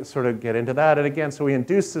 So they sort of get into that, and again, so we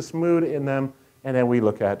induce this mood in them, and then we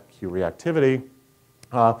look at cue reactivity.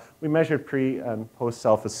 We measured pre and post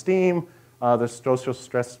self-esteem. The social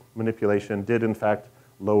stress manipulation did, in fact,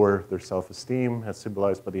 lower their self-esteem, as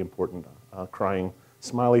symbolized by the important crying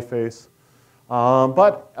smiley face.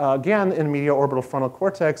 But again, in medial orbital frontal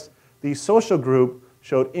cortex, the social group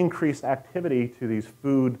showed increased activity to these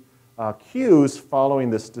food cues following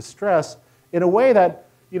this distress in a way that,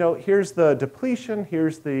 here's the depletion,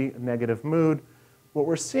 here's the negative mood. What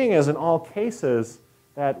we're seeing is in all cases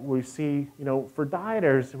that we see, for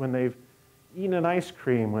dieters, when they've eaten an ice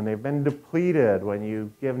cream, when they've been depleted, when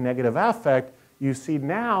you give negative affect, you see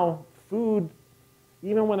now food,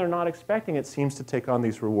 even when they're not expecting it, seems to take on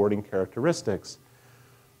these rewarding characteristics.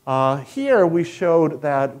 Here we showed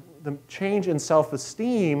that the change in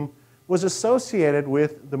self-esteem was associated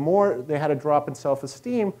with the more they had a drop in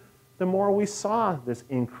self-esteem, the more we saw this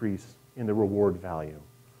increase in the reward value.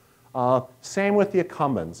 Same with the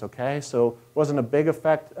accumbens, okay? So it wasn't a big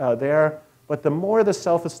effect there, but the more the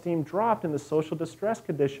self-esteem dropped in the social distress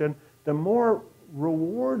condition, the more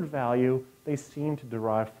reward value they seemed to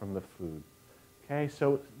derive from the food. Okay,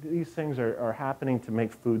 so these things are happening to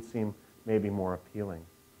make food seem maybe more appealing.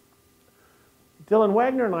 Dylan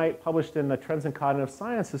Wagner and I published in the Trends in Cognitive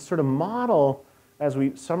Science this sort of model, as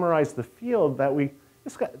we summarize the field, that we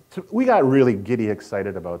got really giddy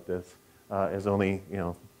excited about this, as only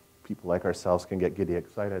people like ourselves can get giddy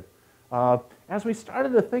excited. As we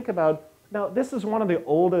started to think about, now this is one of the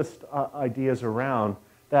oldest ideas around,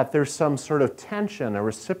 that there's some sort of tension, a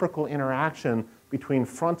reciprocal interaction between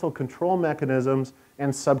frontal control mechanisms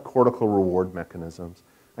and subcortical reward mechanisms.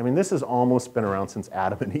 I mean, this has almost been around since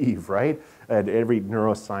Adam and Eve, right? And every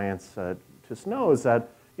neuroscience just knows that,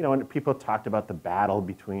 and people talked about the battle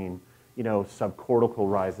between, subcortical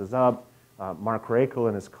rises up. Mark Rakel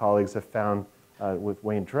and his colleagues have found with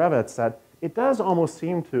Wayne Drevitz that it does almost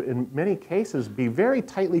seem to, in many cases, be very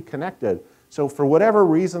tightly connected. So for whatever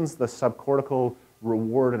reasons the subcortical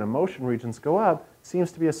reward and emotion regions go up,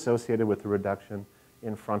 seems to be associated with the reduction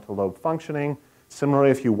in frontal lobe functioning.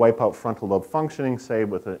 Similarly, if you wipe out frontal lobe functioning, say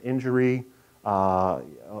with an injury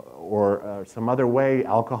or some other way,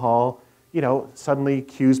 alcohol, suddenly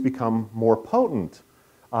cues become more potent.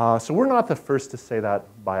 So we're not the first to say that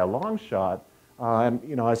by a long shot.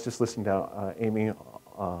 And I was just listening to Amy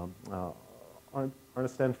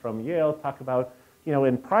Arnesten from Yale talk about,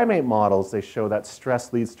 in primate models, they show that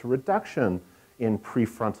stress leads to reduction in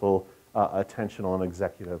prefrontal attentional and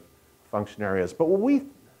executive function areas. But what we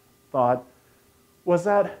thought was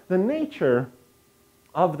that the nature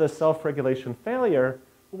of the self-regulation failure,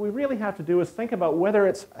 what we really have to do is think about whether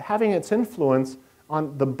it's having its influence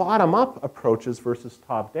on the bottom-up approaches versus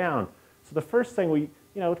top-down. So the first thing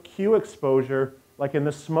cue exposure, like in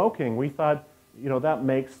the smoking, we thought, that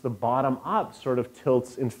makes the bottom-up sort of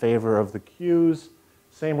tilts in favor of the cues.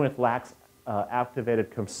 Same with lax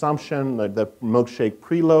activated consumption, the milkshake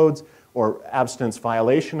preloads or abstinence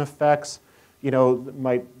violation effects,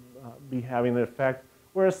 might be having an effect.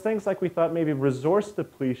 Whereas things like we thought maybe resource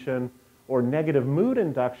depletion or negative mood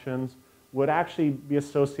inductions would actually be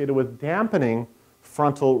associated with dampening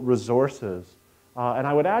frontal resources. And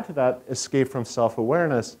I would add to that escape from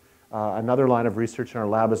self-awareness. Another line of research in our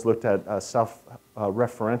lab has looked at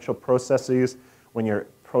self-referential processes. When you're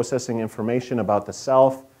processing information about the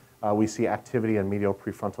self, we see activity in medial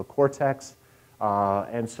prefrontal cortex.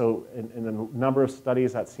 And so in a number of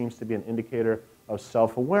studies, that seems to be an indicator of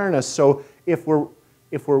self-awareness. So if we're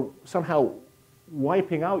somehow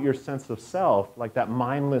wiping out your sense of self, like that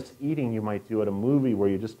mindless eating you might do at a movie where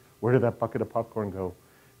you just, where did that bucket of popcorn go?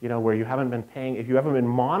 Where you haven't been paying, if you haven't been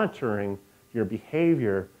monitoring your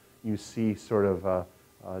behavior, you see sort of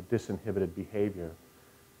disinhibited behavior.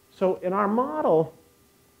 So in our model,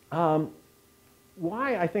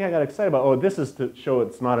 why I think I got excited about, this is to show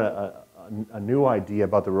it's not a new idea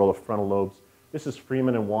about the role of frontal lobes. This is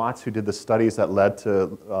Freeman and Watts, who did the studies that led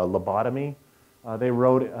to lobotomy. They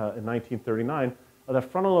wrote in 1939, the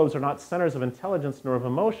frontal lobes are not centers of intelligence nor of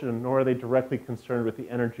emotion, nor are they directly concerned with the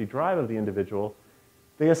energy drive of the individual.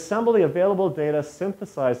 They assemble the available data,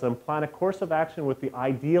 synthesize them, plan a course of action with the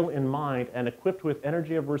ideal in mind, and equipped with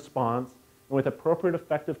energy of response and with appropriate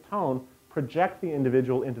effective tone, project the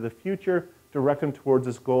individual into the future, direct him towards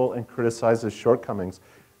his goal, and criticize his shortcomings.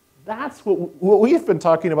 That's what we've been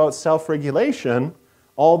talking about, self-regulation,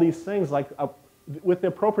 all these things, like with the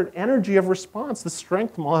appropriate energy of response. The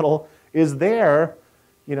strength model is there.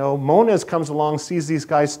 Moniz comes along, sees these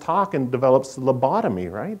guys talk, and develops the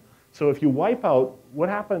lobotomy, right? So if you wipe out, what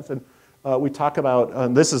happens? And we talk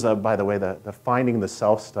about, this is, by the way, the Finding the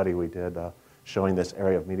Self study we did, showing this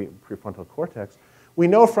area of medial prefrontal cortex. We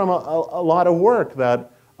know from a lot of work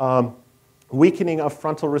that weakening of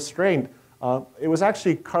frontal restraint, it was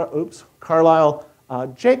actually Carlisle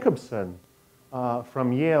Jacobson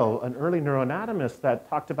from Yale, an early neuroanatomist, that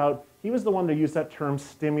talked about, he was the one to use that term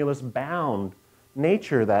stimulus-bound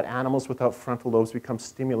nature, that animals without frontal lobes become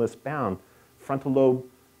stimulus-bound. Frontal lobe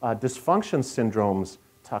dysfunction syndromes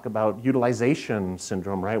talk about utilization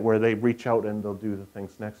syndrome, right, where they reach out and they'll do the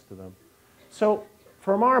things next to them. So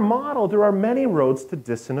from our model, there are many roads to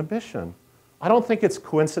disinhibition. I don't think it's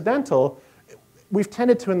coincidental. We've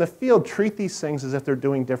tended to, in the field, treat these things as if they're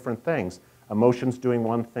doing different things. Emotions doing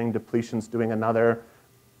one thing, depletion's doing another.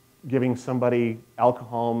 Giving somebody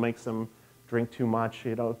alcohol makes them drink too much,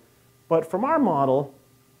 But from our model,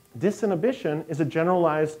 disinhibition is a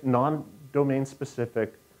generalized, non-domain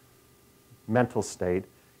specific mental state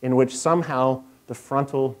in which somehow the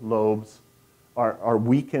frontal lobes are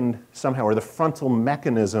weakened somehow, or the frontal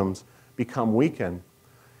mechanisms become weakened.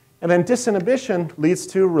 And then disinhibition leads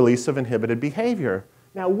to release of inhibited behavior.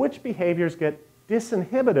 Now, which behaviors get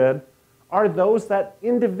disinhibited are those that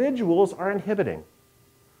individuals are inhibiting.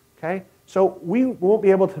 Okay? So we won't be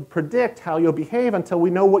able to predict how you'll behave until we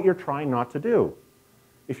know what you're trying not to do.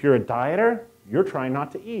 If you're a dieter, you're trying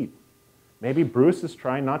not to eat. Maybe Bruce is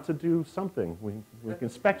trying not to do something. We can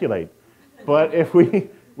speculate. But if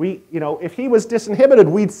if he was disinhibited,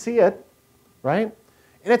 we'd see it, right?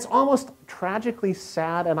 And it's almost tragically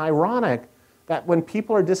sad and ironic that when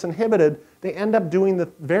people are disinhibited, they end up doing the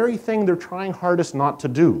very thing they're trying hardest not to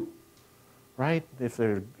do, right? If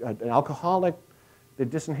they're an alcoholic, they're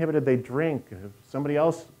disinhibited, they drink. If somebody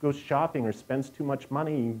else goes shopping or spends too much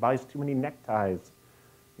money, buys too many neckties.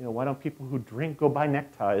 Why don't people who drink go buy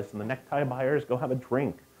neckties and the necktie buyers go have a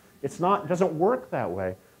drink? It doesn't work that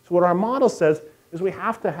way. So what our model says is we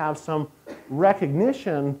have to have some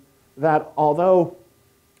recognition that although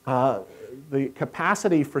the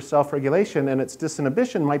capacity for self-regulation and its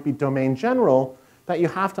disinhibition might be domain general, that you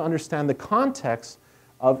have to understand the context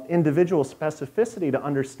of individual specificity to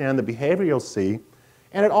understand the behavior you'll see.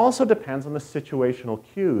 And it also depends on the situational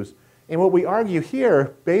cues. And what we argue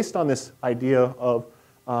here, based on this idea of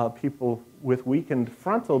people with weakened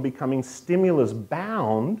frontal becoming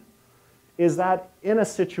stimulus-bound, is that in a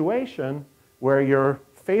situation where you're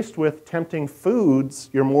faced with tempting foods,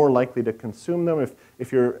 you're more likely to consume them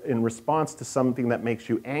if you're in response to something that makes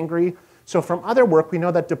you angry. So from other work, we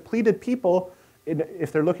know that depleted people,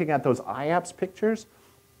 if they're looking at those IAPS pictures,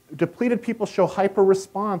 depleted people show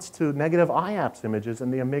hyper-response to negative IAPS images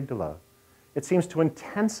in the amygdala. It seems to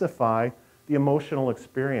intensify the emotional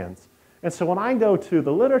experience. And so when I go to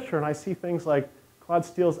the literature and I see things like Claude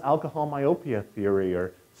Steele's alcohol myopia theory,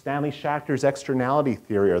 or Stanley Schachter's externality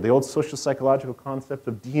theory, or the old social psychological concept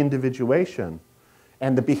of de-individuation,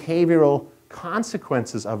 and the behavioral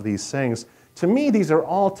consequences of these things, to me, these are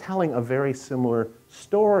all telling a very similar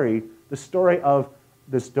story, the story of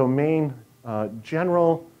this domain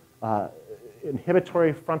general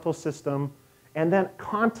inhibitory frontal system, and then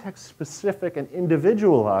context-specific and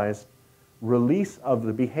individualized release of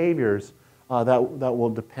the behaviors that will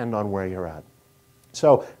depend on where you're at.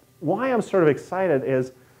 So why I'm sort of excited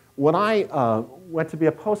is when I went to be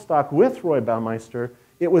a postdoc with Roy Baumeister,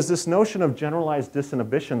 it was this notion of generalized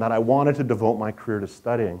disinhibition that I wanted to devote my career to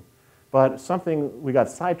studying. But we got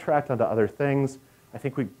sidetracked onto other things. I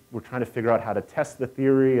think we were trying to figure out how to test the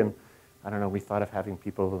theory, and I don't know, we thought of having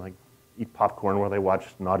people like eat popcorn while they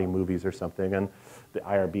watched naughty movies or something, and the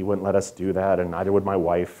IRB wouldn't let us do that, and neither would my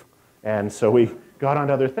wife. And so we got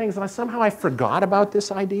onto other things, and somehow I forgot about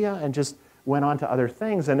this idea and just went on to other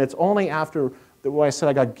things. And it's only after I said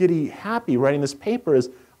I got giddy happy writing this paper is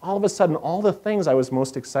all of a sudden all the things I was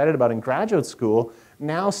most excited about in graduate school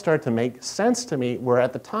now start to make sense to me, where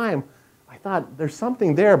at the time I thought there's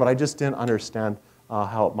something there, but I just didn't understand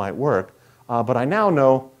how it might work. But I now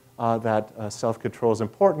know that self-control is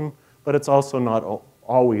important, but it's also not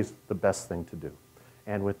always the best thing to do.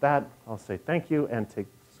 And with that, I'll say thank you and take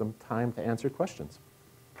some time to answer questions.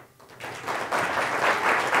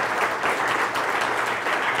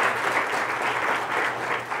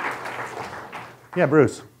 Yeah,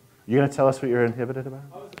 Bruce, you going to tell us what you're inhibited about?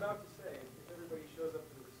 I was about to say, if everybody shows up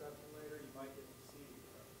to the reception later, you might get to see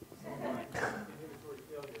some of my inhibitory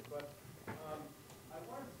failure. But I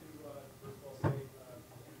wanted to, first of all, say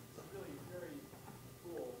it's really very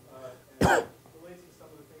cool and relates to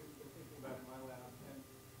some of the things we've been thinking about in my lab. And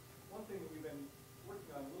one thing that we've been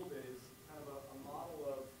working on a little bit is kind of a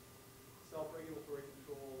model of self-regulatory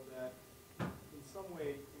control that in some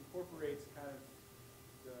way incorporates kind of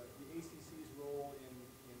the ACC's role in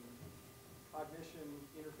cognition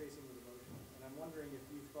interfacing with emotion. And I'm wondering if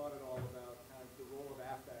you've thought at all about kind of the role of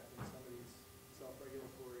affect in some of these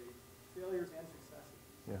self-regulatory failures and successes.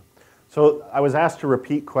 Yeah. So I was asked to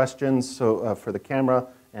repeat questions for the camera,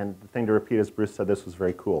 and the thing to repeat is Bruce said this was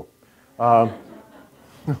very cool. No.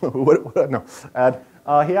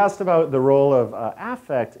 He asked about the role of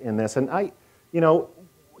affect in this, and there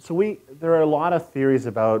are a lot of theories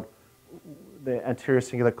about the anterior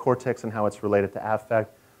cingulate cortex and how it's related to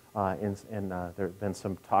affect. There's been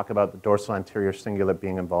some talk about the dorsal anterior cingulate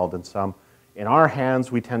being involved in some. In our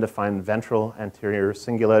hands, we tend to find ventral anterior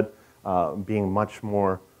cingulate being much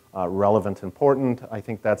more relevant and important. I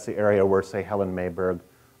think that's the area where, say, Helen Mayberg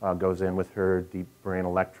goes in with her deep brain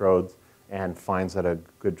electrodes and finds that a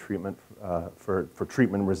good treatment for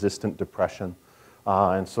treatment-resistant depression.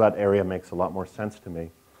 And so that area makes a lot more sense to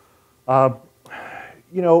me.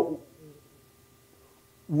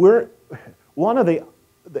 One of the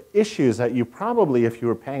issues that you probably, if you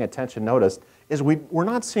were paying attention, noticed is we're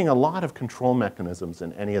not seeing a lot of control mechanisms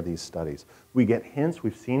in any of these studies. We get hints.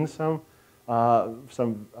 We've seen some lateral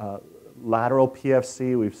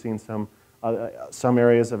PFC. We've seen some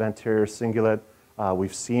areas of anterior cingulate.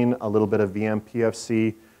 We've seen a little bit of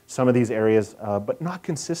VM-PFC, some of these areas, but not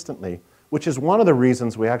consistently, which is one of the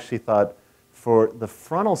reasons we actually thought for the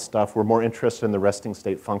frontal stuff, we're more interested in the resting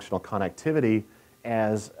state functional connectivity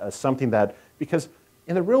as something that, because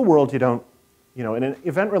in the real world, you don't, in an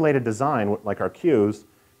event-related design, like our cues,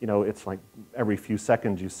 it's like every few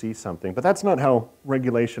seconds you see something. But that's not how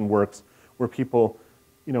regulation works, where people,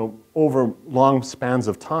 over long spans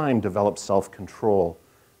of time develop self-control.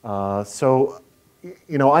 I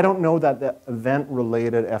don't know that the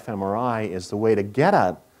event-related fMRI is the way to get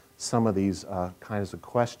at some of these kinds of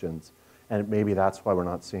questions. And maybe that's why we're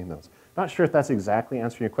not seeing those. Not sure if that's exactly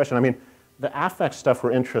answering your question. I mean, the affect stuff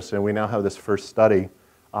we're interested in. We now have this first study,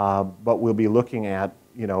 but we'll be looking at,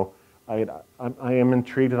 I am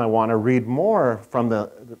intrigued and I want to read more from the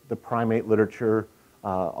primate literature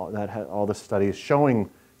that had all the studies showing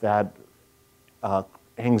that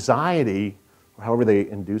anxiety, or however they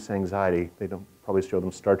induce anxiety, they don't probably show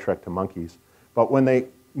them Star Trek to monkeys, but when they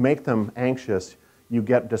make them anxious, you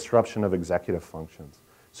get disruption of executive functions.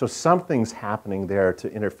 So something's happening there to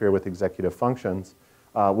interfere with executive functions,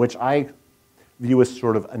 which I view as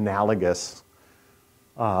sort of analogous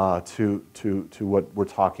to what we're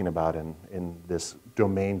talking about in this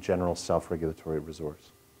domain general self-regulatory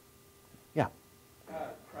resource. Yeah?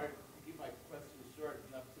 Try to keep my questions short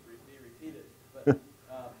enough to be repeated. But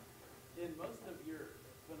in most of your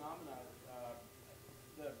phenomena,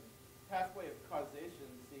 the pathway of causation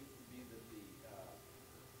seems to be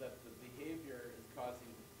that the behavior is causing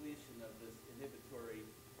depletion of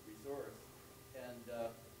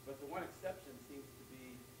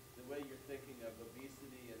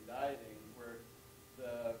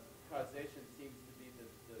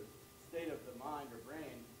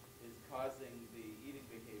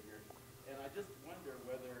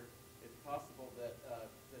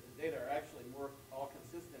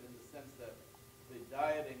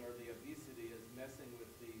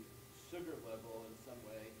level in some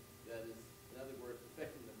way that is, in other words,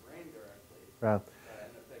 affecting the brain directly Right.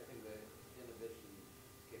 and affecting the inhibition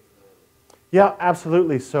capability. Yeah,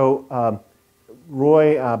 absolutely. So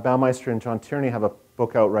Roy Baumeister and John Tierney have a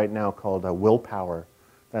book out right now called Willpower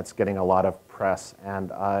that's getting a lot of press.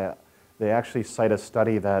 And they actually cite a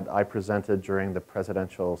study that I presented during the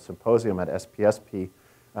presidential symposium at SPSP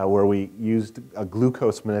where we used a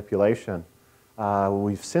glucose manipulation.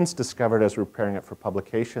 We've since discovered, as we're preparing it for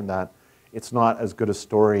publication, that it's not as good a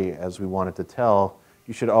story as we wanted to tell.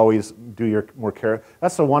 You should always do your more care.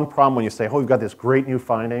 That's the one problem when you say, oh, we've got this great new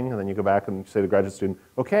finding, and then you go back and say to the graduate student,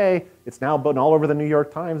 okay, it's now been all over the New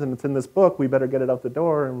York Times, and it's in this book, we better get it out the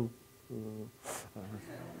door. And,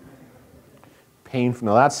 painful,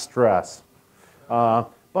 no, that's stress.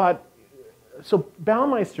 But, so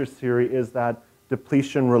Baumeister's theory is that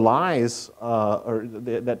depletion relies, or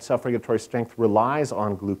that self-regulatory strength relies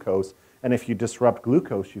on glucose, and if you disrupt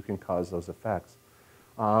glucose, you can cause those effects.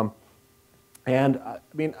 And I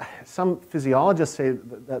mean, some physiologists say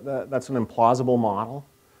that's an implausible model.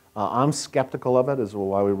 I'm skeptical of it, is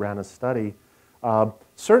why we ran a study.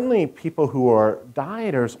 Certainly, people who are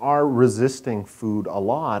dieters are resisting food a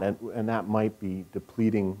lot, and that might be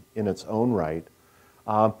depleting in its own right.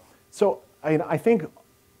 So I think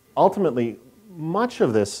ultimately, much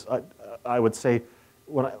of this, I would say,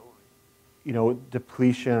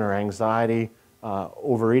 depletion or anxiety,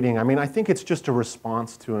 overeating, I mean, I think it's just a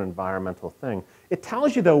response to an environmental thing. It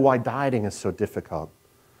tells you, though, why dieting is so difficult.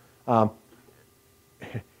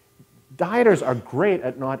 Dieters are great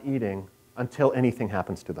at not eating until anything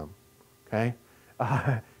happens to them, okay?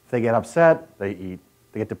 If they get upset, they eat.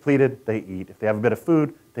 If they get depleted, they eat. If they have a bit of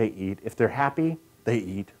food, they eat. If they're happy, they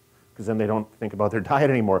eat, because then they don't think about their diet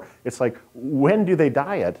anymore. It's like, when do they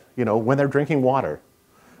diet? When they're drinking water.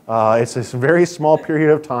 It's this very small period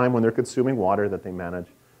of time when they're consuming water that they manage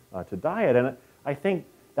to diet. And I think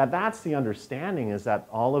that that's the understanding, is that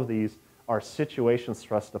all of these are situations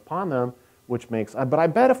thrust upon them, which makes, but I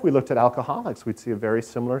bet if we looked at alcoholics, we'd see a very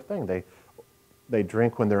similar thing. They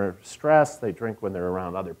drink when they're stressed, they drink when they're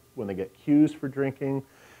around when they get cues for drinking,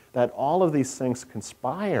 that all of these things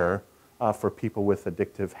conspire for people with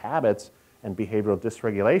addictive habits and behavioral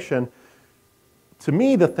dysregulation. To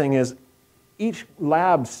me, the thing is, each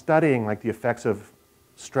lab studying like the effects of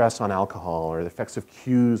stress on alcohol or the effects of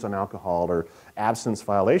cues on alcohol or abstinence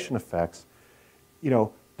violation effects,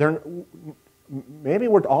 maybe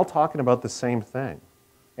we're all talking about the same thing.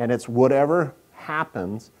 And it's whatever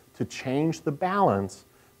happens to change the balance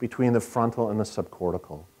between the frontal and the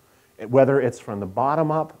subcortical. Whether it's from the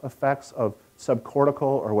bottom-up effects of subcortical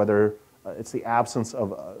or whether it's the absence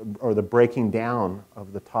of or the breaking down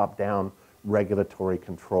of the top-down regulatory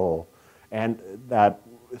control. And that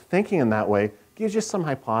thinking in that way gives you some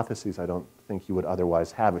hypotheses I don't think you would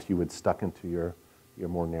otherwise have if you would stuck into your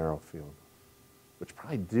more narrow field, which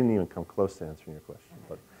probably didn't even come close to answering your question.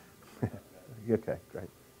 But okay, great.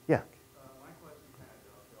 Yeah. My question kind of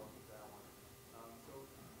dovetails with that one. So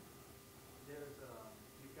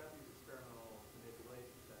you've got these experimental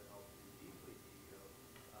manipulations that help you deplete the ego,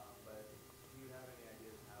 but do you have any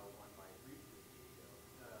ideas how one might replete the ego?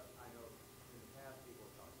 I know in the past people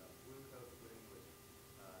have talked about glucose splitting, which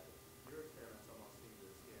your experiments almost seem to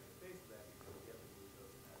scan the face of that because you have the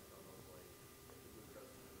glucose and that's almost like if the glucose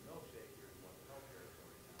is in the milkshake, you're in what the health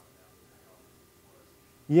territory now, and now the health is worse.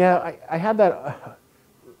 Yeah, I had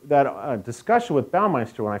that discussion with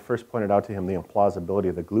Baumeister when I first pointed out to him the implausibility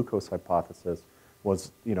of the glucose hypothesis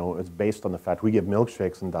was, is based on the fact we give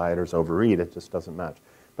milkshakes and dieters overeat. It just doesn't match.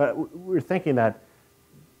 But we're thinking that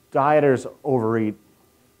dieters overeat,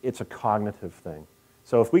 it's a cognitive thing.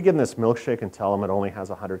 So if we give them this milkshake and tell them it only has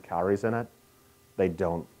 100 calories in it, they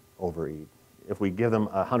don't overeat. If we give them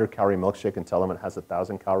a 100-calorie milkshake and tell them it has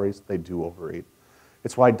 1,000 calories, they do overeat.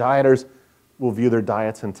 It's why dieters will view their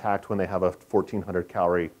diets intact when they have a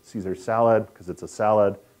 1,400-calorie Caesar salad, because it's a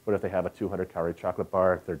salad. But if they have a 200-calorie chocolate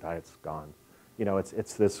bar, their diet's gone.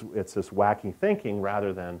 It's this wacky thinking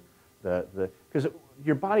rather than because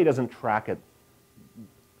your body doesn't track it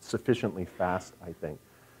sufficiently fast, I think.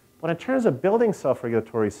 But in terms of building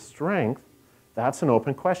self-regulatory strength, that's an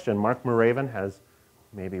open question. Mark Moraven has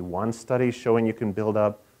maybe one study showing you can build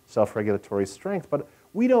up self-regulatory strength, but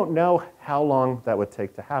we don't know how long that would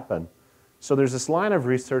take to happen. So there's this line of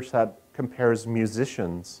research that compares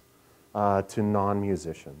musicians to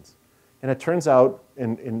non-musicians. And it turns out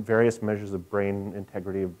in various measures of brain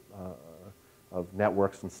integrity of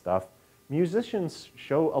networks and stuff, musicians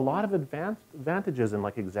show a lot of advantages in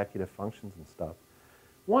like executive functions and stuff.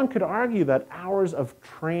 One could argue that hours of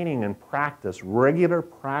training and practice, regular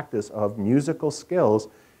practice of musical skills,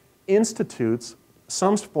 institutes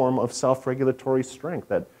some form of self-regulatory strength,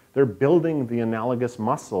 that they're building the analogous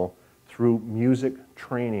muscle through music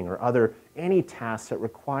training or any task that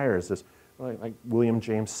requires this, like William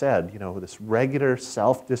James said, this regular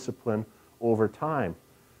self-discipline over time.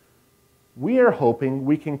 We are hoping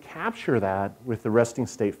we can capture that with the resting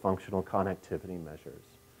state functional connectivity measures,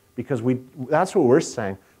 because that's what we're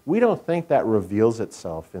saying. We don't think that reveals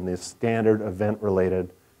itself in this standard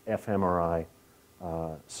event-related fMRI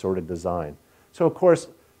sort of design. So of course,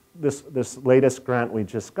 this latest grant we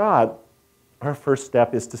just got, our first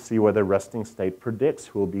step is to see whether resting state predicts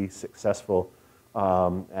who will be successful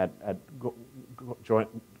at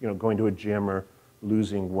going to a gym or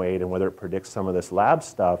losing weight, and whether it predicts some of this lab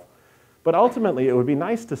stuff. But ultimately, it would be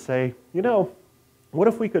nice to say, what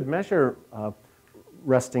if we could measure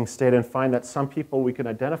resting state and find that some people, we can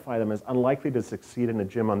identify them as unlikely to succeed in a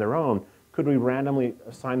gym on their own? Could we randomly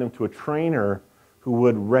assign them to a trainer who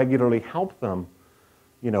would regularly help them?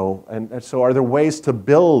 And so are there ways to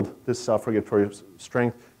build this self-regulatory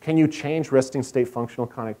strength? Can you change resting state functional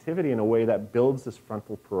connectivity in a way that builds this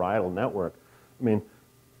frontal parietal network? I mean,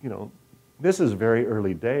 this is very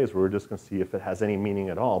early days where we're just going to see if it has any meaning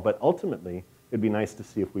at all. But ultimately, it'd be nice to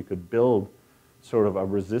see if we could build sort of a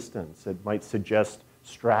resistance. It might suggest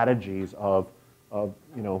strategies of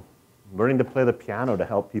learning to play the piano to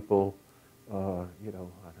help people, I don't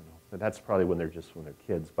know. But that's probably when they're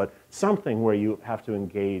kids. But something where you have to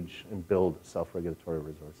engage and build self-regulatory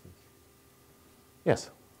resources. Yes?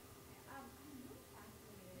 I'm really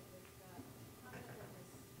fascinated with the concept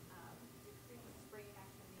of this decreased brain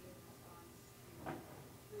activity in response to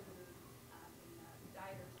food in the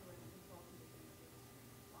dieters who are in control condition of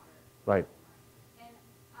this water. Right. And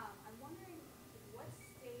I'm wondering, what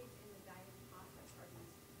stage in the dieting process are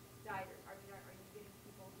these dieters? Are you getting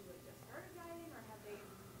people who have just started dieting, or have they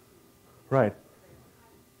moved to? Right.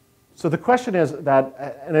 So the question is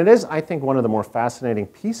that, and it is, I think, one of the more fascinating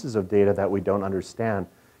pieces of data that we don't understand.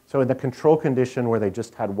 So in the control condition where they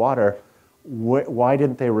just had water, why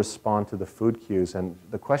didn't they respond to the food cues? And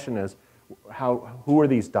the question is, who are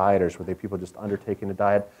these dieters? Were they people just undertaking a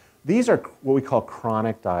diet? These are what we call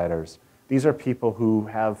chronic dieters. These are people who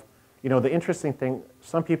have, the interesting thing,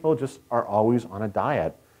 some people just are always on a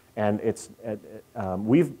diet. And it's,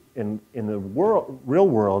 we've, in the real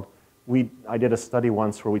world, I did a study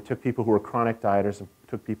once where we took people who were chronic dieters and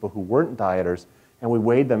took people who weren't dieters, and we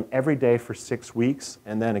weighed them every day for 6 weeks,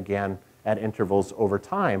 and then again at intervals over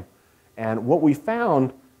time. And what we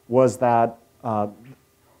found was that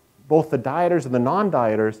both the dieters and the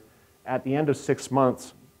non-dieters at the end of 6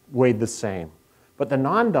 months weighed the same. But the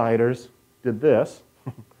non-dieters did this,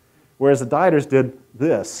 whereas the dieters did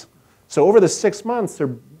this. So over the 6 months, they're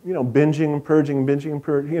binging and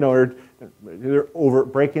purging, or they're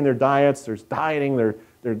breaking their diets, there's dieting,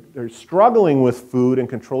 they're struggling with food and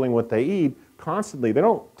controlling what they eat constantly. They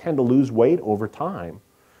don't tend to lose weight over time.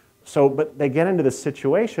 So, but they get into this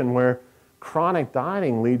situation where chronic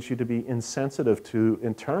dieting leads you to be insensitive to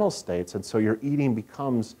internal states, and so your eating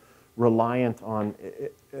becomes reliant on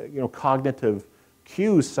cognitive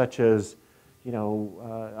cues such as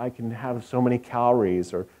I can have so many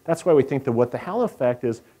calories, or that's why we think the what the hell effect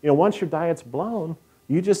is, once your diet's blown,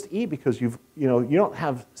 you just eat because you don't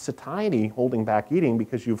have satiety holding back eating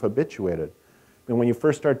because you've habituated. And when you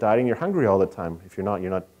first start dieting, you're hungry all the time. If you're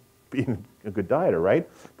not being a good dieter, right?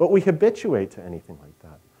 But we habituate to anything like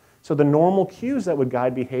that. So the normal cues that would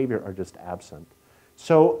guide behavior are just absent.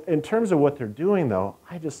 So in terms of what they're doing, though,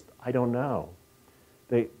 I don't know.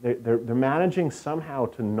 They're managing somehow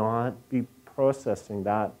to not be processing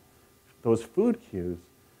those food cues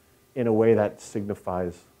in a way that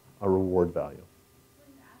signifies a reward value.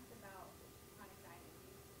 When asked about chronic dieting,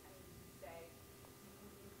 you say,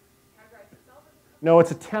 you categorize yourself as? No,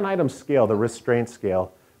 it's a 10-item scale, the restraint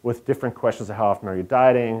scale, with different questions of how often are you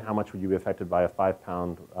dieting, how much would you be affected by a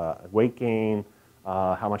 5-pound weight gain,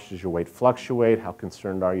 how much does your weight fluctuate, how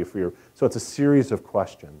concerned are you for your... So it's a series of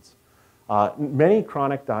questions. Many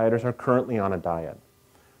chronic dieters are currently on a diet.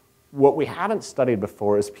 What we haven't studied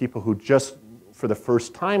before is people who just, for the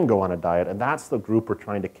first time, go on a diet, and that's the group we're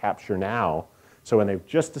trying to capture now. So when they've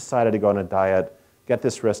just decided to go on a diet, get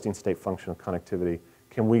this resting state functional connectivity,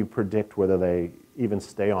 can we predict whether they even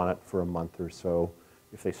stay on it for a month or so?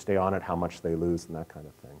 If they stay on it, how much they lose, and that kind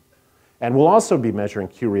of thing. And we'll also be measuring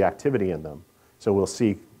cue reactivity in them. So we'll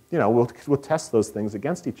see, we'll test those things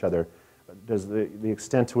against each other. Does the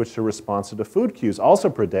extent to which they're responsive to food cues also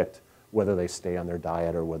predict whether they stay on their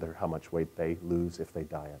diet or how much weight they lose if they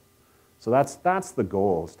diet? So that's the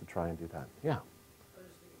goal, is to try and do that. Yeah? I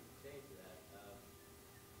was just thinking pertaining to that,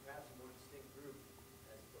 perhaps a more distinct group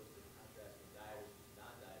as opposed to contrasting dieters versus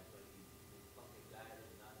non-dieters, like these pumping diet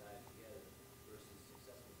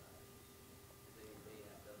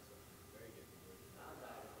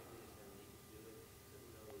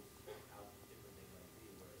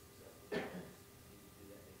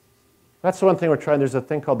That's the one thing we're trying. There's a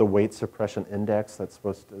thing called the weight suppression index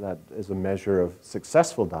that is a measure of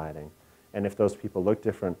successful dieting. And if those people look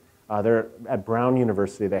different, they're at Brown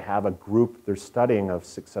University, they have a group they're studying of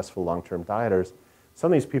successful long-term dieters.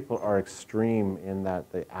 Some of these people are extreme in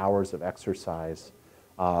that the hours of exercise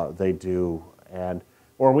they do.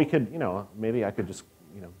 Or we could, maybe I could just,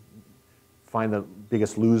 find the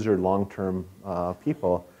biggest loser long-term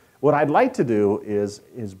people. What I'd like to do is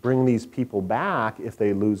bring these people back if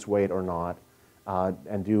they lose weight or not,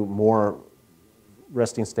 and do more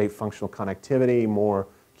resting state functional connectivity, more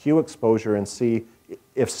cue exposure, and see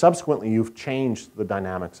if subsequently you've changed the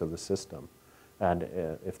dynamics of the system, and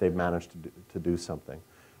if they've managed to do something.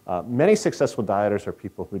 Many successful dieters are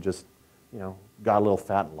people who just, got a little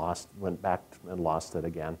fat and went back and lost it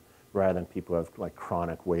again, rather than people who have like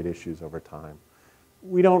chronic weight issues over time.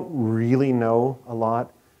 We don't really know a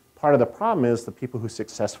lot. Part of the problem is the people who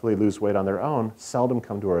successfully lose weight on their own seldom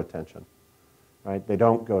come to our attention, right? They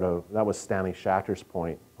don't go to, that was Stanley Schachter's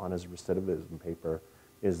point on his recidivism paper,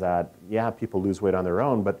 is that, yeah, people lose weight on their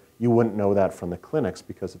own, but you wouldn't know that from the clinics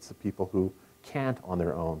because it's the people who can't on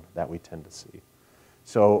their own that we tend to see.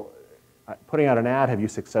 So putting out an ad, have you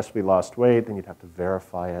successfully lost weight, then you'd have to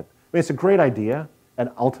verify it. I mean, it's a great idea and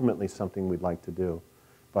ultimately something we'd like to do,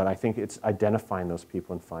 but I think it's identifying those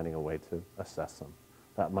people and finding a way to assess them.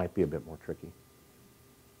 That might be a bit more tricky.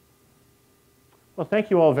 Well, thank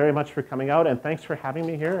you all very much for coming out, and thanks for having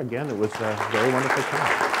me here. Again, it was a very wonderful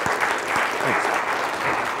time.